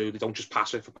bottom do. They don't just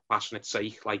pass it for passing its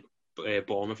sake like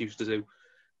Bournemouth used to do.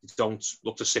 They don't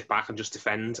look to sit back and just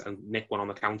defend and nick one on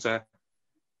the counter.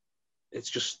 It's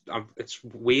just it's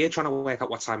weird trying to work out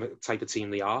what type of team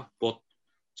they are. But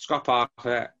Scott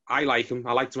Parker, I like him.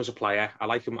 I liked him as a player. I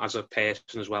like him as a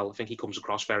person as well. I think he comes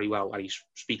across very well and he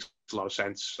speaks a lot of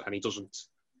sense. And he doesn't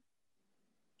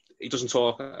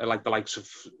talk like the likes of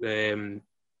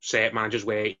certain managers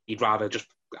where he'd rather just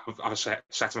have a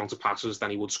set amount of passes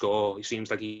than he would score. He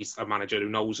seems like he's a manager who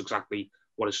knows exactly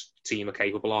what his team are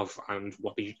capable of and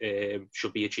what they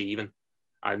should be achieving.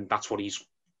 And that's what he's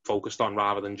focused on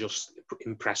rather than just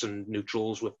impressing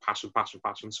neutrals with passing.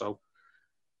 So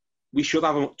we should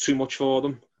have too much for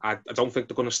them. I don't think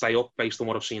they're going to stay up based on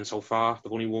what I've seen so far.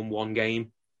 They've only won one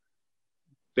game.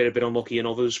 Bit unlucky in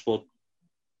others, but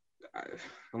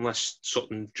unless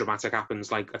something dramatic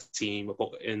happens, like a team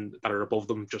that are above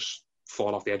them just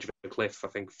fall off the edge of the cliff, I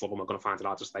think Fulham are going to find it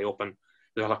hard to stay up, and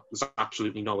there's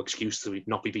absolutely no excuse to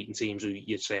not be beating teams who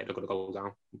you'd say they're going to go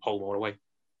down, home or away.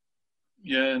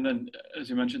 Yeah, and then as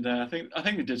you mentioned there, I think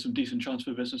they did some decent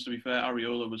transfer business. To be fair,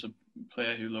 Areola was a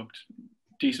player who looked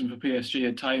decent for PSG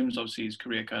at times. Obviously, his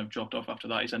career kind of dropped off after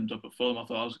that. He's ended up at Fulham. I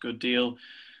thought that was a good deal.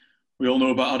 We all know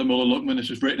about Ademola Lookman. It's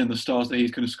just written in the stars that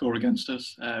he's going to score against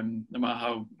us. No matter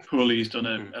how poorly he's done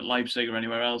at Leipzig or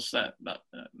anywhere else,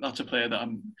 that's a player that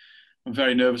I'm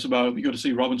very nervous about. We got to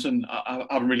see Robinson. I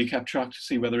haven't really kept track to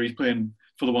see whether he's playing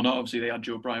Fulham or not. Obviously, they had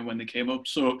Joe Bryan when they came up.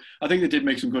 So I think they did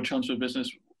make some good transfer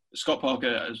business. Scott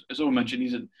Parker, as Owen mentioned,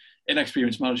 he's an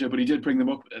inexperienced manager, but he did bring them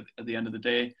up at the end of the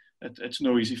day. It's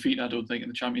no easy feat, I don't think, in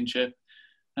the Championship.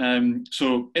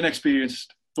 So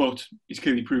inexperienced, but he's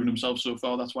clearly proven himself so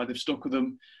far. That's why they've stuck with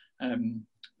him.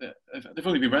 They've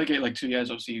only been relegated like 2 years.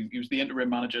 Obviously, he was the interim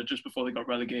manager just before they got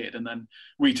relegated, and then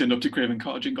we turned up to Craven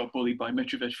Cottage and got bullied by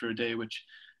Mitrovic for a day, which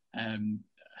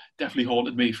definitely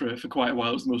haunted me for quite a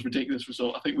while. It was the most ridiculous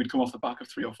result. I think we'd come off the back of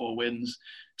 3 or 4 wins,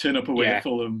 turn up away at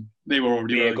Fulham. They were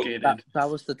already relegated. That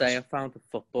was the day I found a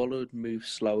footballer who'd move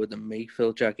slower than me,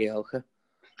 Phil Jagielka.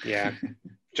 Yeah.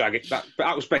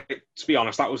 That was, to be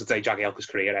honest, that was the day Jagielka's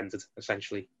career ended,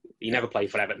 essentially. He never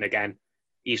played for Everton again.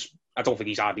 I don't think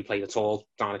he's hardly played at all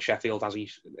down at Sheffield, has he?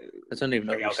 I don't even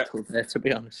know if he's still there, to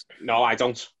be honest. No, I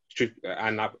don't.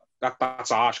 And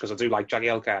that's harsh, because I do like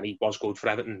Jagielka, and he was good for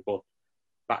Everton, but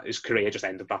his career just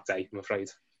ended that day, I'm afraid.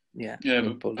 Yeah,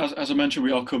 but as I mentioned,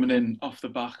 we are coming in off the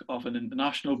back of an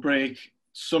international break.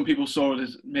 Some people saw it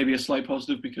as maybe a slight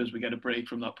positive because we get a break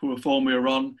from that poor form we were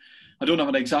on. I don't have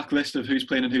an exact list of who's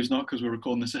playing and who's not because we're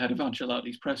recording this ahead of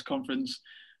Ancelotti's press conference.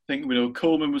 I think we know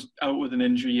Coleman was out with an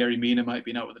injury. Yerry Mina might have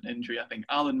been out with an injury. I think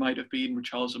Allen might have been.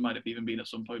 Richarlison might have even been at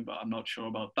some point, but I'm not sure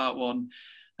about that one.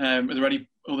 Are there any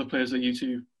other players that you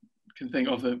two can think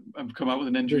of that have come out with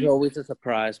an injury? There's always a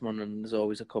surprise one, and there's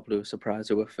always a couple who are surprised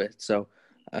who are fit. So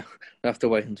I have to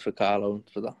wait for Carlo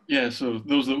for that. Yeah, so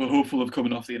those that were hopeful of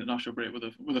coming off the international break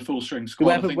with a full strength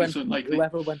squad, I think it's unlikely.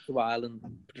 Whoever went to Ireland,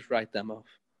 just write them off.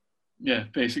 Yeah,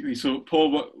 basically. So,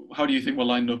 Paul, how do you think we're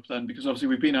lined up then? Because obviously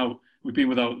we've been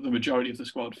without the majority of the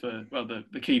squad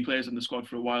the key players in the squad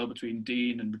for a while between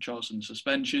Dean and Richarlison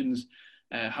suspensions.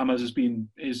 James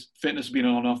his fitness has been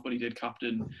on and off, but he did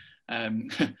captain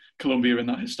Colombia in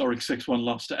that historic 6-1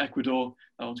 loss to Ecuador.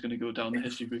 That one's going to go down the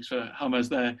history books for James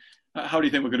there. How do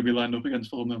you think we're going to be lined up against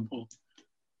Fulham then, Paul?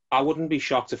 I wouldn't be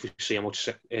shocked if we see a much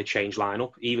change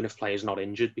lineup, even if players not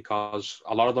injured, because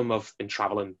a lot of them have been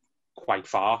travelling quite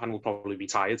far and will probably be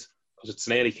tired because it's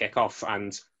an early kickoff.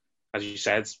 And as you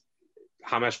said,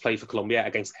 James played for Colombia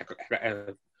against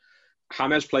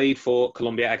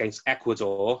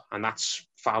Ecuador, and that's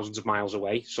thousands of miles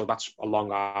away. So that's a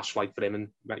long arse flight for him and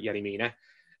Yerry Mina.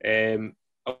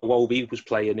 Iwobi was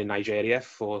playing in Nigeria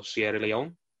for Sierra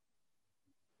Leone.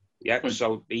 Yeah,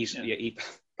 so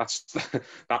that's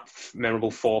that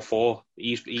memorable 4-4.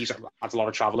 He's had a lot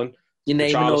of travelling. You're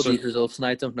naming all these results, and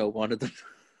I don't know one of them.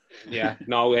 Yeah,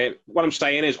 no. What I'm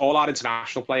saying is, all our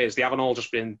international players, they haven't all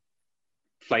just been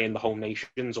playing the home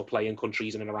nations or playing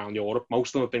countries in and around Europe. Most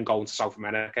of them have been going to South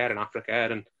America and Africa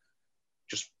and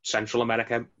just Central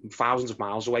America, thousands of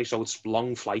miles away. So it's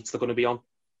long flights they're going to be on.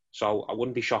 So I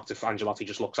wouldn't be shocked if Ancelotti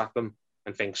just looks at them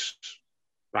and thinks,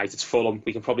 right, it's Fulham.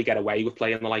 We can probably get away with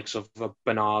playing the likes of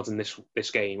Bernard in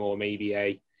this game, or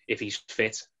maybe if he's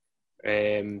fit,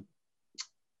 a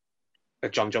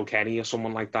John Joe Kenny or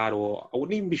someone like that. Or I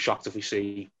wouldn't even be shocked if we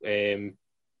see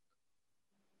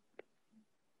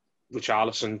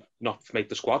Richarlison not make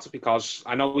the squad, because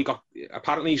I know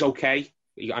apparently he's okay.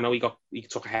 I know he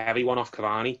took a heavy one off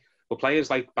Cavani, but players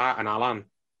like that and Allan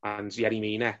and Yerry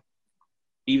Mina,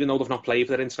 even though they've not played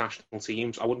for their international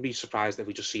teams, I wouldn't be surprised if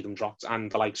we just see them dropped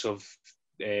and the likes of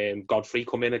Godfrey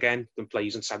come in again and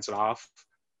plays in centre half,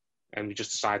 and we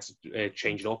just decide to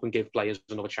change it up and give players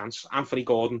another chance. Anthony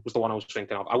Gordon was the one I was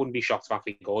thinking of. I wouldn't be shocked if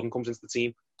Anthony Gordon comes into the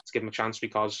team to give him a chance,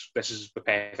 because this is the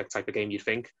perfect type of game you'd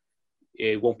think.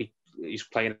 It won't be. He's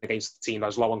playing against a team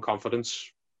that's low on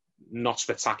confidence, not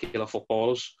spectacular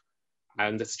footballers,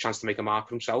 and it's a chance to make a mark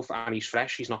for himself. And he's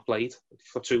fresh. He's not played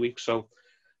for 2 weeks, so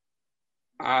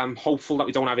I'm hopeful that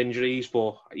we don't have injuries.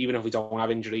 But even if we don't have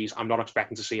injuries, I'm not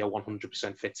expecting to see a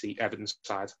 100% fit Everton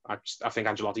side. I think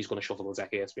Ancelotti's going to shuffle the deck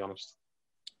here, to be honest.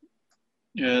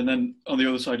 Yeah, and then on the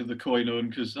other side of the coin, Owen,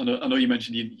 because I know you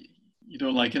mentioned you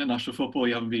don't like international football,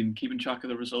 you haven't been keeping track of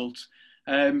the results.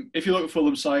 If you look at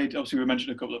Fulham's side, obviously we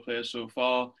mentioned a couple of players so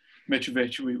far.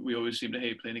 Mitrovic, we always seem to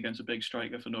hate playing against a big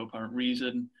striker for no apparent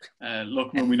reason.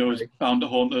 Lookman, we know, is bound to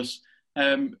haunt us.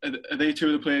 Are they two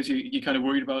of the players you kind of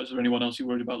worried about? Is there anyone else you're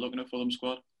worried about looking at Fulham's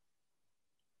squad?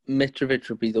 Mitrovic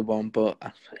would be the one, but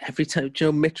every time,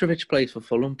 Mitrovic plays for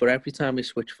Fulham, but every time we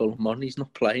switch Fulham on, he's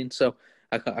not playing, so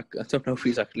I don't know if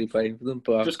he's actually playing for them.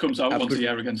 But just comes out once a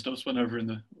year against us whenever they're in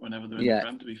the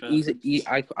Prem, to be fair.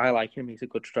 I like him. He's a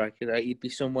good striker. He'd be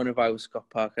someone, if I was Scott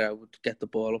Parker, I would get the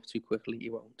ball up too quickly. He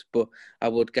won't, but I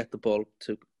would get the ball up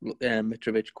to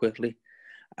Mitrovic quickly.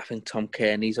 I think Tom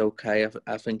Kearney's okay.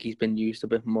 I think he's been used a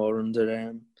bit more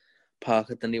under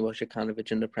Parker than he was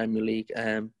Jokanovic in the Premier League.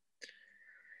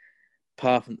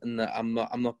 Apart from that, I'm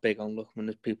not big on Lookman,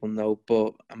 as people know,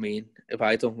 but I mean, if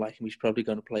I don't like him, he's probably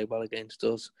going to play well against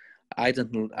us. I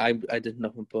did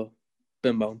nothing but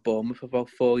bemoan Bournemouth for about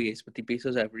 4 years, but they beat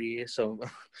us every year, so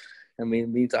I mean, it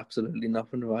means absolutely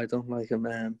nothing if I don't like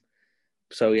him.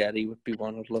 So yeah, he would be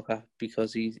one I'd look at,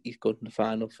 because he's good in the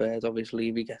final third. Obviously,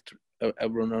 if he gets a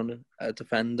run on a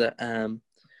defender.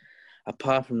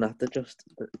 Apart from that,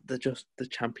 they're just the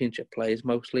Championship players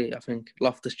mostly. I think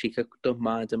Loftus-Cheek, I don't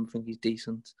mind him. I think he's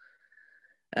decent.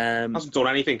 Hasn't done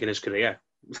anything in his career.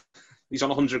 He's on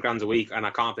 100 grand a week, and I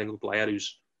can't think of a player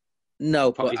who's.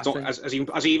 No, but has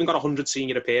he even got 100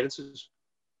 senior appearances?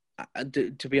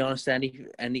 To be honest,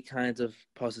 any kind of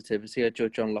positivity I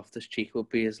judge on Loftus-Cheek would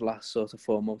be his last sort of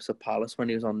 4 months at Palace when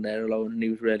he was on there alone, and he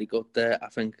was really good there. I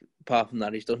think apart from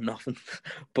that, he's done nothing.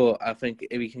 But I think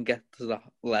if he can get to that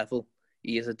level,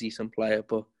 he is a decent player,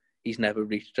 but he's never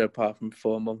reached it apart from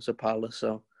 4 months at Palace,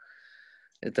 so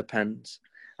it depends.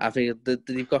 I think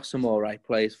they've got some all right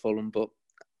players, Fulham, but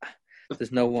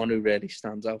there's no one who really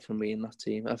stands out for me in that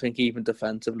team. I think even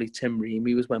defensively, Tim Ream,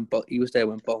 he was there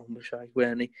when Bolton was shy,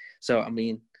 weren't he? So, I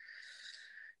mean,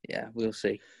 yeah, we'll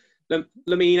see.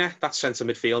 Lemina, that centre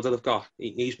midfielder they've got,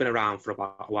 he's been around for a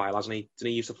while, hasn't he?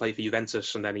 Didn't he used to play for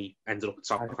Juventus, and then he ended up at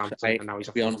Southampton, and now he's.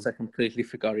 To be honest, I completely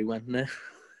forgot he went there.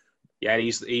 Yeah,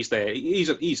 he's there. He's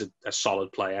a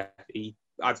solid player. He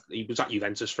was at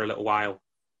Juventus for a little while.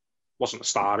 Wasn't a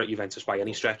star at Juventus by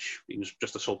any stretch. He was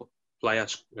just a sub player,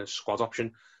 a squad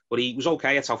option. But he was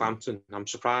okay at Southampton. I'm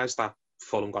surprised that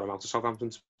Fulham got him out of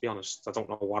Southampton, to be honest. I don't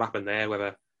know what happened there,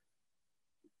 whether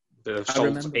they've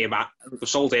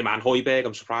sold him and Højbjerg.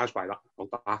 I'm surprised by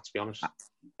that, to be honest.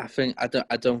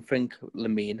 I don't think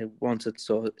Lemina wanted,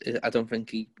 so I don't think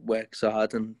he works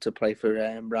hard and to play for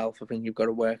Ralph. I think you've got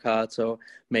to work hard, so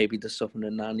maybe there's something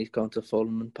in that, and he's gone to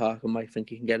Fulham, and Parker might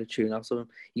think he can get a tune out of him.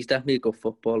 He's definitely a good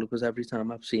footballer, because every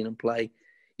time I've seen him play,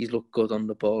 he's looked good on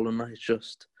the ball, and it's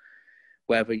just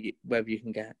whether you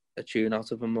can get a tune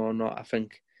out of him or not. I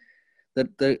think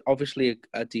that they're obviously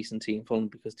a decent team for them,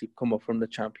 because they've come up from the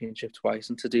Championship twice,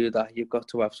 and to do that, you've got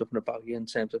to have something about you in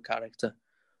terms of character,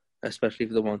 especially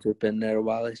for the ones who've been there a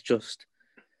while. It's just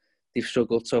they've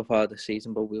struggled so far this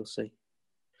season, but we'll see.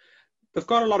 They've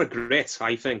got a lot of grit,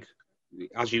 I think.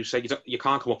 As you say, you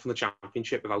can't come up from the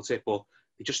Championship without it, but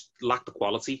they just lack the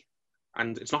quality.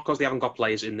 And it's not because they haven't got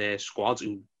players in their squad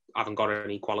who haven't got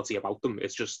any quality about them.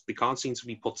 It's just they can't seem to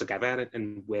be put together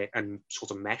and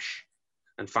sort of mesh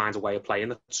and find a way of playing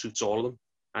that suits all of them.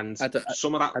 And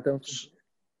some of that...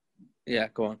 Yeah,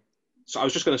 go on. So I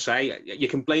was just going to say, you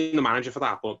can blame the manager for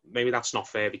that, but maybe that's not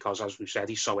fair, because, as we said,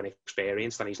 he's so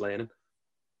inexperienced and he's learning.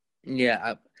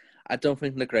 Yeah, I don't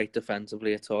think they're great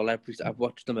defensively at all. I've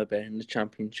watched them a bit in the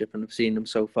Championship, and I've seen them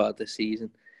so far this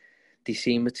season. They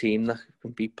seem a team that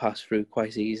can be passed through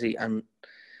quite easy, and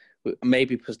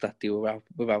maybe because that they were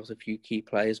without a few key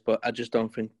players, but I just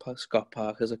don't think Scott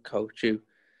Parker's a coach who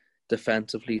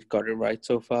defensively got it right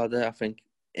so far there. I think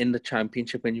in the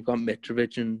Championship, when you've got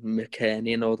Mitrovic and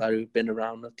McKennie and all that who've been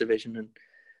around that division and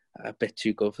a bit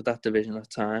too good for that division at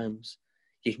times,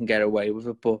 you can get away with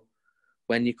it. But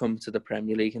when you come to the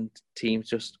Premier League and teams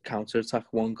just counter-attack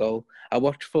one goal. I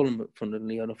watched Fulham,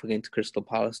 funnily enough, against Crystal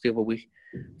Palace the other week.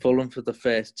 Fulham for the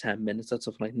first 10 minutes, that's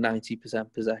like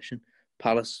 90% possession.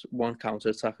 Palace, one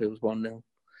counter-attack, it was 1-0.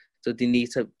 So they need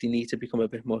to become a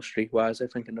bit more streetwise, I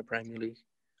think, in the Premier League.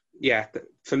 Yeah,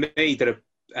 for me, they're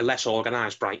a less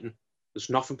organised Brighton. There's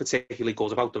nothing particularly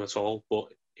good about them at all,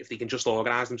 but if they can just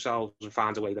organise themselves and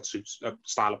find a way that suits a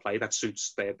style of play that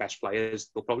suits their best players,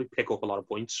 they'll probably pick up a lot of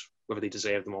points, whether they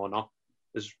deserve them or not.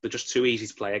 They're just too easy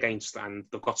to play against, and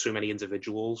they've got too many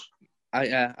individuals.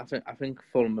 I think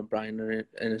Fulham and Brighton are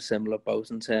in a similar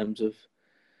boat in terms of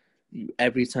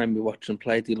every time you watch them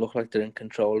play, they look like they're in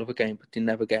control of a game, but they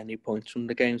never get any points from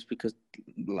the games because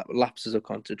lapses of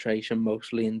concentration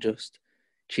mostly and just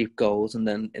cheap goals, and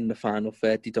then in the final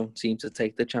third they don't seem to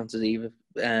take the chances either.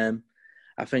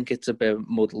 I think it's a bit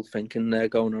muddled thinking there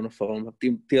going on a Fulham.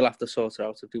 They'll have to sort it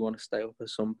out if they want to stay up at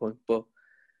some point, but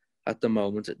at the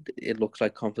moment it looks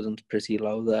like confidence pretty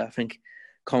low there. I think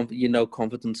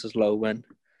confidence is low when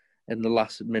in the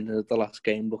last minute of the last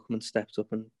game Lookman stepped up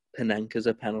and Panenka's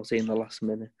a penalty in the last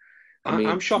minute.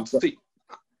 I'm shocked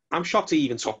he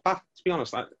even took that, to be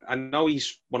honest. I know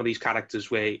he's one of these characters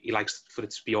where he likes for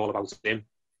it to be all about him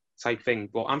type thing,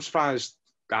 but I'm surprised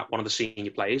that one of the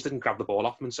senior players didn't grab the ball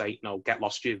off him and say, no, get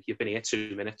lost, you've been here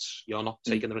 2 minutes, you're not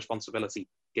taking the responsibility.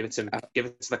 Give it to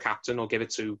the captain or give it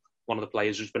to one of the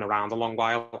players who's been around a long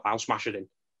while. I'll smash it in.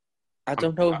 I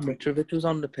don't know if Mitrovic was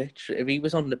on the pitch. If he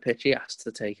was on the pitch, he has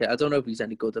to take it. I don't know if he's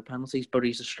any good at penalties, but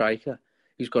he's a striker.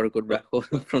 He's got a good record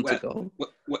in front of goal.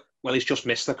 Well, he's just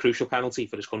missed a crucial penalty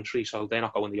for his country, so they're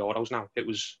not going the Euros now. It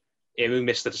was him who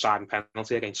missed the deciding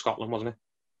penalty against Scotland, wasn't it?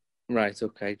 Right,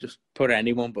 okay. Just put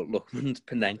anyone but Lookman's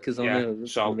Panenka's on it.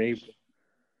 So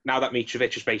now that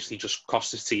Mitrovic has basically just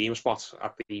cost his team a spot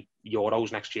at the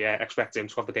Euros next year, expect him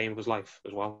to have the game of his life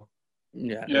as well.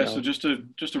 Yeah. So just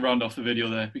to round off the video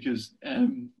there, because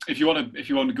if you want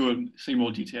to go and see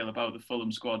more detail about the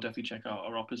Fulham squad, definitely check out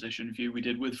our opposition view we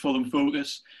did with Fulham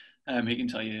Focus. He can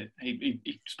tell you.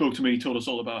 He spoke to me. He told us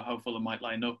all about how Fulham might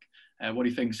line up, what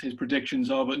he thinks his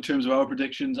predictions are. But in terms of our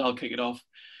predictions, I'll kick it off.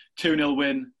 2-0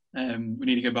 win. We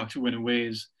need to get back to winning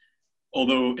ways.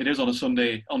 Although it is on a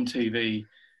Sunday on TV,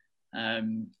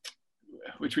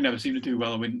 which we never seem to do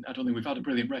well. I don't think we've had a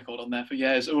brilliant record on there for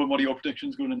years. Owen, what are your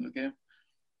predictions going into the game?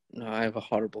 No, I have a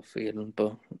horrible feeling,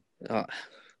 but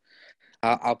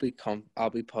I'll be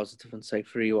positive and say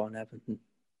 3-1 Everton.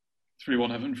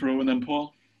 3-1 Everton for Owen, then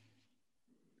Paul.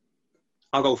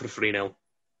 I'll go for 3-0.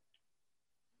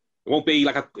 It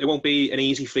won't be an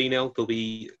easy 3-0. There'll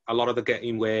be a lot of the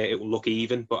game where it will look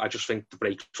even, but I just think the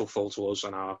breaks will fall to us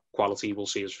and our quality will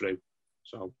see us through.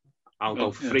 So I'll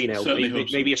go for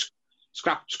 3-0. Maybe a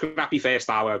scrappy first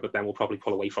hour, but then we'll probably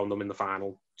pull away from them in the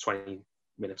final 20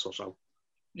 minutes or so.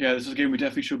 Yeah, this is a game we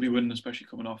definitely should be winning, especially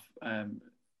coming off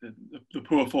the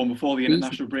poor form before the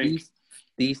international break.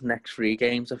 These next 3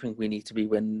 games, I think we need to be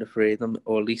winning the 3 of them,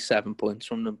 or at least 7 points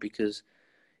from them, because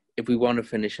if we want to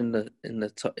finish in the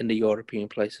European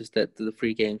places, that the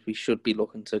 3 games we should be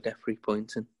looking to get 3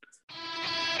 points in.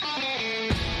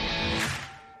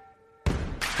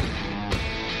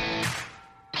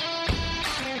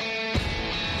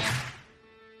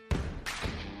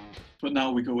 But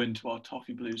now we go into our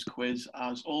Toffee Blues quiz,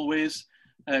 as always.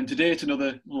 Today it's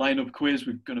another lineup quiz.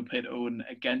 We're going to pit Owen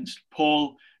against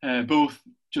Paul. Both,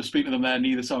 just speaking to them there,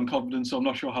 neither sound confident, so I'm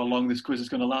not sure how long this quiz is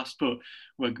going to last, but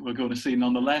we're going to see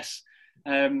nonetheless.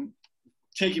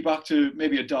 Take you back to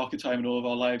maybe a darker time in all of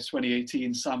our lives,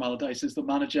 2018. Sam Allardyce is the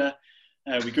manager.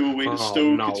 We go away to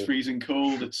Stoke. No. It's freezing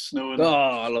cold. It's snowing. Oh,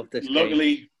 I love this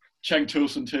Luckily, game. Cenk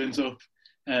Tosun turns up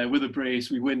with a brace.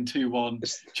 We win 2-1.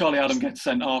 Charlie Adam gets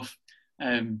sent off.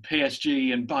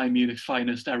 PSG and Bayern Munich's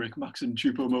finest, Eric Maxim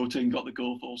Choupo-Moting, got the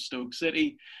goal for Stoke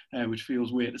City, which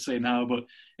feels weird to say now, but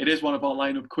it is one of our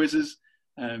lineup quizzes.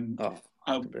 I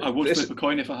would flip a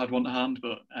coin if I had one to hand,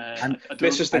 but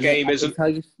this is the game, isn't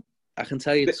it? I can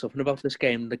tell you something about this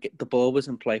game. The ball was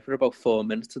in play for about 4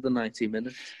 minutes of the 90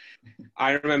 minutes.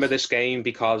 I remember this game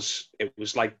because it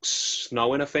was like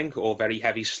snowing, I think, or very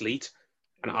heavy sleet.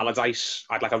 And Allardyce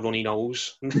had like a runny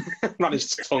nose, ran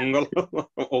his tongue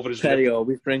over his lip. He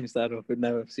always brings that up. It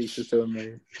never ceases to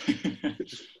amaze.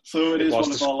 So it is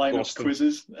one of our lineup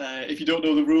quizzes. If you don't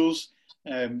know the rules,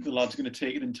 the lads are going to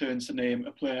take it in turns to name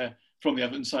a player from the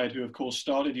Everton side who, of course,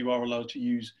 started. You are allowed to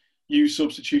use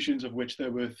substitutions, of which there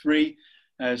were 3.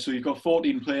 So you've got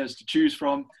 14 players to choose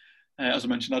from. As I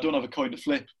mentioned, I don't have a coin to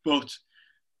flip, but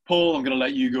Paul, I'm going to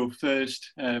let you go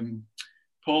first.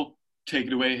 Paul, take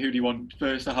it away. Who do you want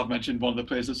first? I have mentioned one of the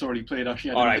players that's already played.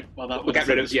 Actually, all right. We'll get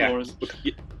rid of. Yeah,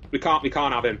 we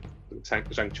can't have him.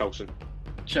 Cenk Tosun.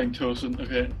 Cenk Tosun,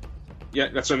 okay. Yeah,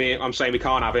 that's what I mean. I'm saying we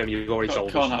can't have him. You've already told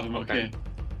us. Can't have him, okay.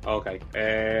 Okay.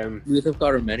 You'd have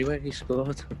got him anyway. He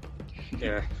scored.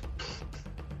 Yeah.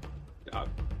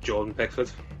 Jordan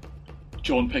Pickford.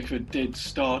 Jordan Pickford did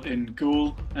start in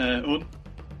goal. Owen?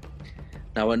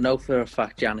 Now I know for a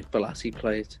fact Yannick Bolasie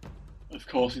played. Of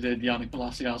course he did. Yannick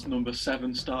Bolasie as number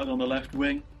 7 started on the left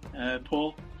wing.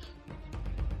 Paul?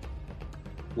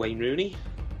 Wayne Rooney.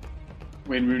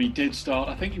 Wayne Rooney did start.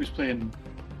 I think he was playing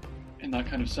in that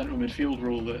kind of central midfield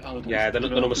role that Allardyce. Yeah, the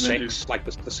number 6, like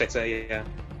the sitter. Yeah.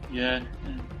 Yeah.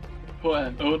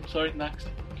 Owen, sorry, next.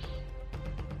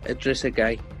 Idrissa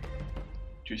Gueye.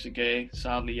 Idrissa Gueye,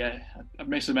 sadly, yeah. I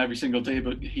miss him every single day,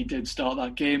 but he did start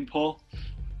that game. Paul?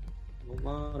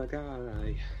 What a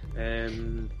guy.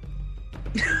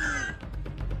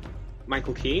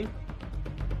 Michael Keane.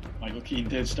 Michael Keane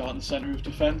did start in the centre of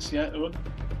defence, yeah, Owen?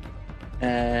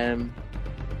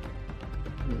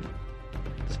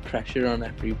 There's pressure on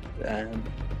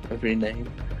every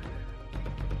name.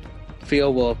 Theo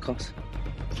Walcott.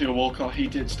 Theo Walcott, he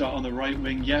did start on the right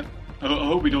wing, yeah. I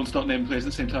hope we don't start naming players at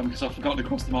the same time because I've forgotten to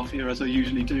cross them off here as I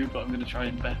usually do, but I'm going to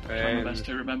try my best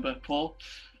to remember. Paul?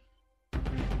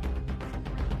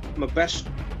 My best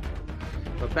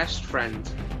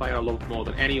friend, player I love more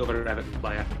than any other Everton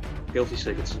player, Gylfi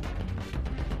Sigurdsson.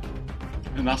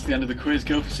 And that's the end of the quiz.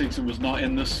 Gylfi Sigurdsson was not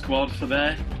in the squad for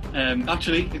there.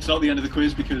 Actually, it's not the end of the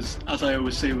quiz because, as I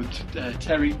always say with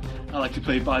Terry, I like to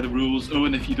play by the rules.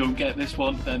 Owen, if you don't get this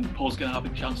one, then Paul's going to have a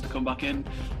chance to come back in.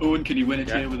 Owen, can you win it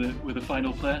here with a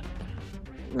final player?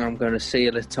 I'm going to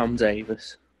seal it, Tom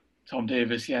Davies. Tom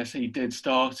Davies, yes, he did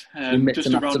start.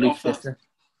 Just to round off that.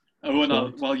 Owen,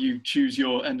 while you choose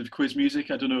your end of quiz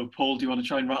music, I don't know, Paul, do you want to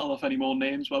try and rattle off any more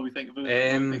names while we think of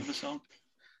a song?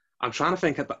 I'm trying to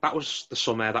think. That was the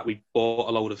summer that we bought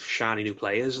a load of shiny new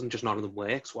players and just none of them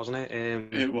worked, wasn't it?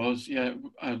 It was, yeah.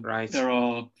 Right. There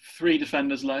are 3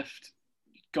 defenders left.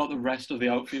 Got the rest of the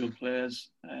outfield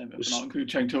players. Not include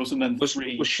Cenk Tosun, then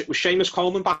 3. Was Seamus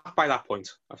Coleman back by that point?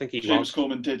 I think he was. Seamus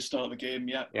Coleman did start the game,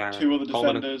 yeah. 2 other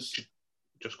defenders.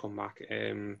 Just come back.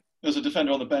 There's a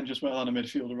defender on the bench as well and a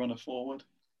midfielder on a forward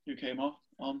who came off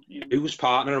on. Who was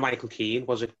partner of Michael Keane?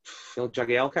 Was it Phil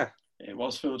Jagielka? It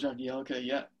was Phil Jagielka,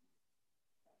 yeah.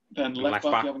 Then left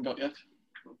back you haven't got yet.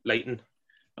 Leighton.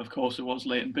 Of course it was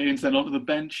Leighton Baines. Then onto the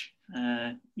bench.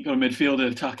 You got a midfielder,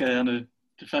 attacker and a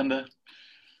defender.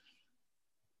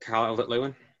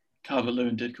 Calvert-Lewin.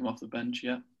 Calvert-Lewin did come off the bench,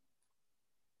 yeah.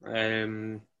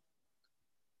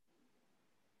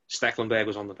 Stecklenberg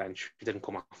was on the bench. He didn't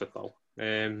come off it though.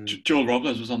 Joel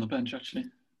Robles was on the bench actually.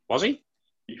 Was he?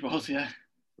 He was, yeah.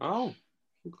 Oh.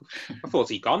 I thought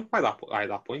he'd gone by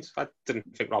that point. I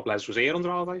didn't think Robles was here under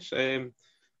Allardyce.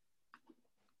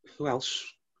 Who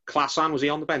else? Klasan, was he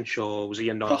on the bench or was he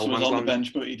in Klasan was on the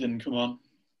bench, but he didn't come on.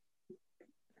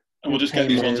 And we'll just get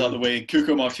these ones out of the way.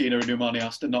 Cuco Martina and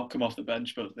Numanias did not come off the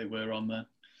bench, but they were on there.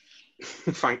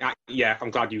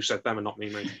 I'm glad you said them and not me,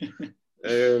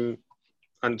 mate.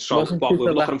 And so,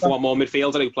 we're looking for one more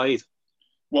midfielder who played.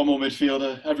 One more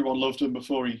midfielder. Everyone loved him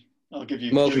before I'll give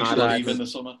you Morgan leave in the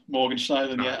summer. Morgan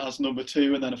Schneider, as number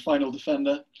 2, and then a final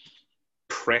defender.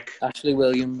 Prick. Ashley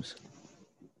Williams.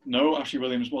 No, Ashley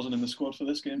Williams wasn't in the squad for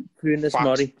this game. Funes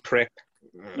Mori. Prick.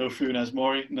 No Funes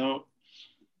Mori, no.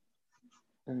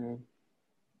 For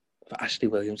Ashley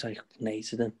Williams, I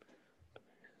hated him.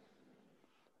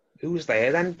 Who was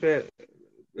there then?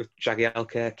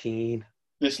 Jagielka, Keane.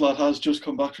 This lad has just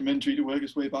come back from injury to work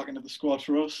his way back into the squad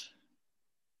for us.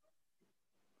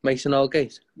 Mason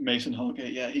Holgate. Mason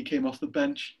Holgate, yeah, he came off the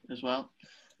bench as well.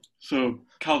 So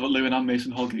Calvert-Lewin and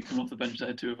Mason Holgate come off the bench.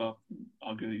 They're two of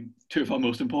our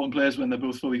most important players when they're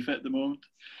both fully fit at the moment.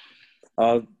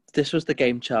 This was the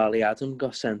game Charlie Adam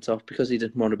got sent off because he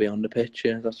didn't want to be on the pitch.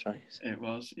 Yeah, that's right. It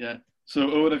was, yeah.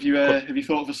 So Owen, have you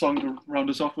thought of a song to round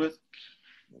us off with?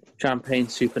 Champagne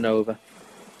Supernova.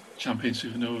 Champagne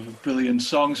Supernova, brilliant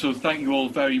song. So thank you all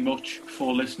very much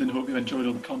for listening. Hope you enjoyed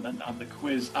all the content and the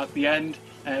quiz at the end.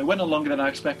 It went on longer than I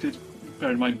expected.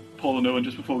 Bear in mind, Paul and Owen,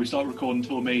 just before we start recording,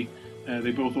 told me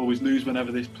they both always lose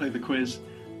whenever they play the quiz,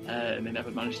 and they never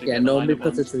manage to get normally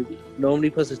because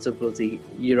it's a bloody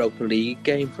Europa League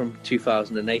game from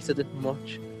 2008 I didn't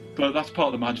watch. But that's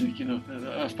part of the magic, you know.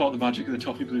 That's part of the magic of the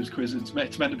Toffee Blues quiz. It's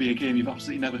meant to be a game you've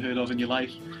absolutely never heard of in your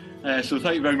life. So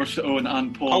thank you very much to Owen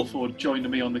and Paul for joining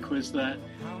me on the quiz there.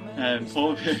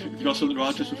 Paul, have you got something to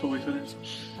add just before we finish?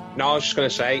 No, I was just going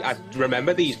to say, I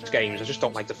remember these games, I just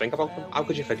don't like to think about them. How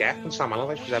could you forget when Sam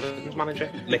Allardyce was Everton's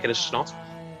manager, licking his snot?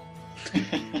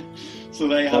 So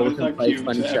there you have it. Thank you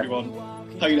to everyone.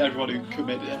 Thank you to everyone who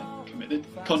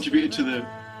contributed to the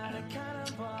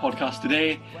podcast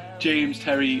today. James,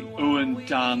 Terry, Owen,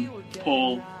 Dan,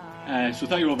 Paul. So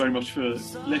thank you all very much for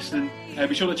listening.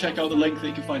 Be sure to check out the link that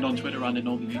you can find on Twitter and in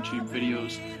all the YouTube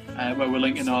videos, where we're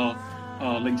linking our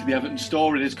link to the Everton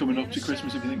store. It is coming up to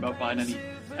Christmas. If you think about buying any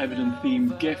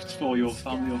Everton-themed gifts for your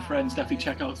family or friends, definitely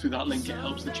check out through that link. It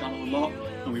helps the channel a lot,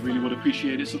 and we really would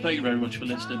appreciate it. So thank you very much for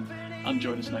listening, and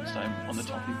join us next time on the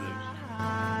Toffee Blues.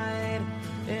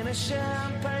 In a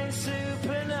champagne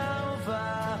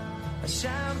supernova, a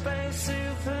champagne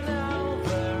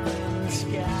supernova in the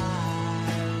sky.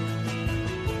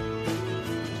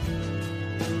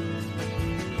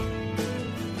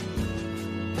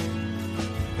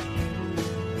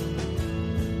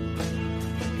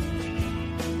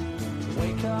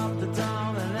 Wake up the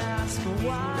dawn and ask her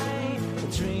why. A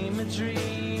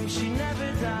dream, she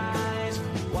never dies.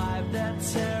 Wipe that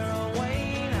tear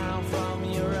away now from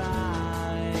your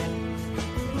eye.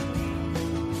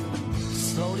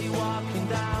 Slowly walking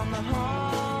down the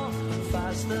hall,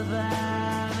 faster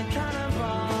than a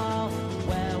cannonball.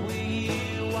 Where were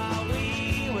you while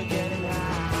we were getting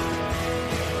high?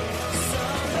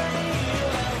 Someday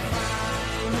you'll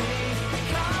find me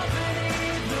caught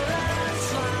beneath the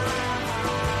last line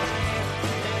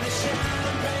in a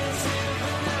champagne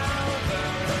supernova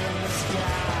in the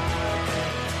sky.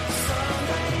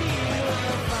 Someday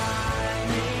you'll find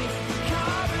me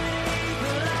caught beneath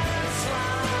the last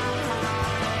line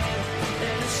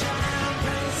in a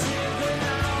champagne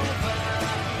supernova,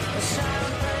 a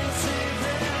champagne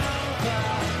supernova.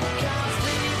 'Cause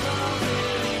people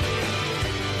believe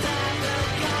that they're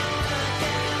gonna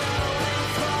get away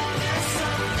from the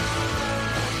sun.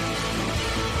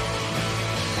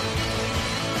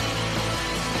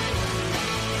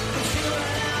 But you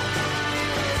and I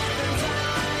live and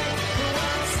die, the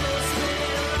world still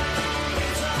spinning around, we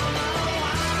don't know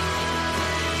why.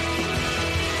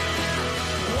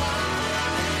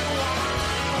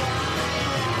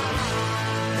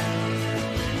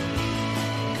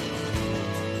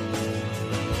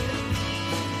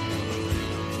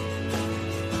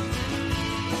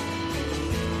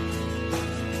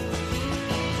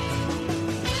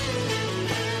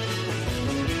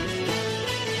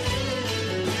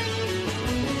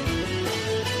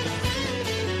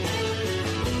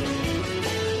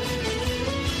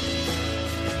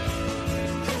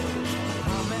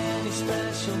 How many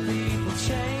special people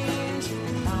change?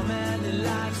 How many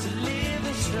lives to live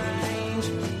is strange?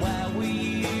 Where were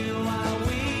you while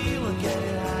we were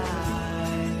getting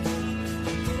high?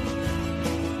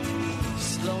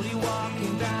 Slowly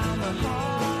walking down the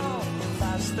hall,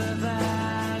 faster than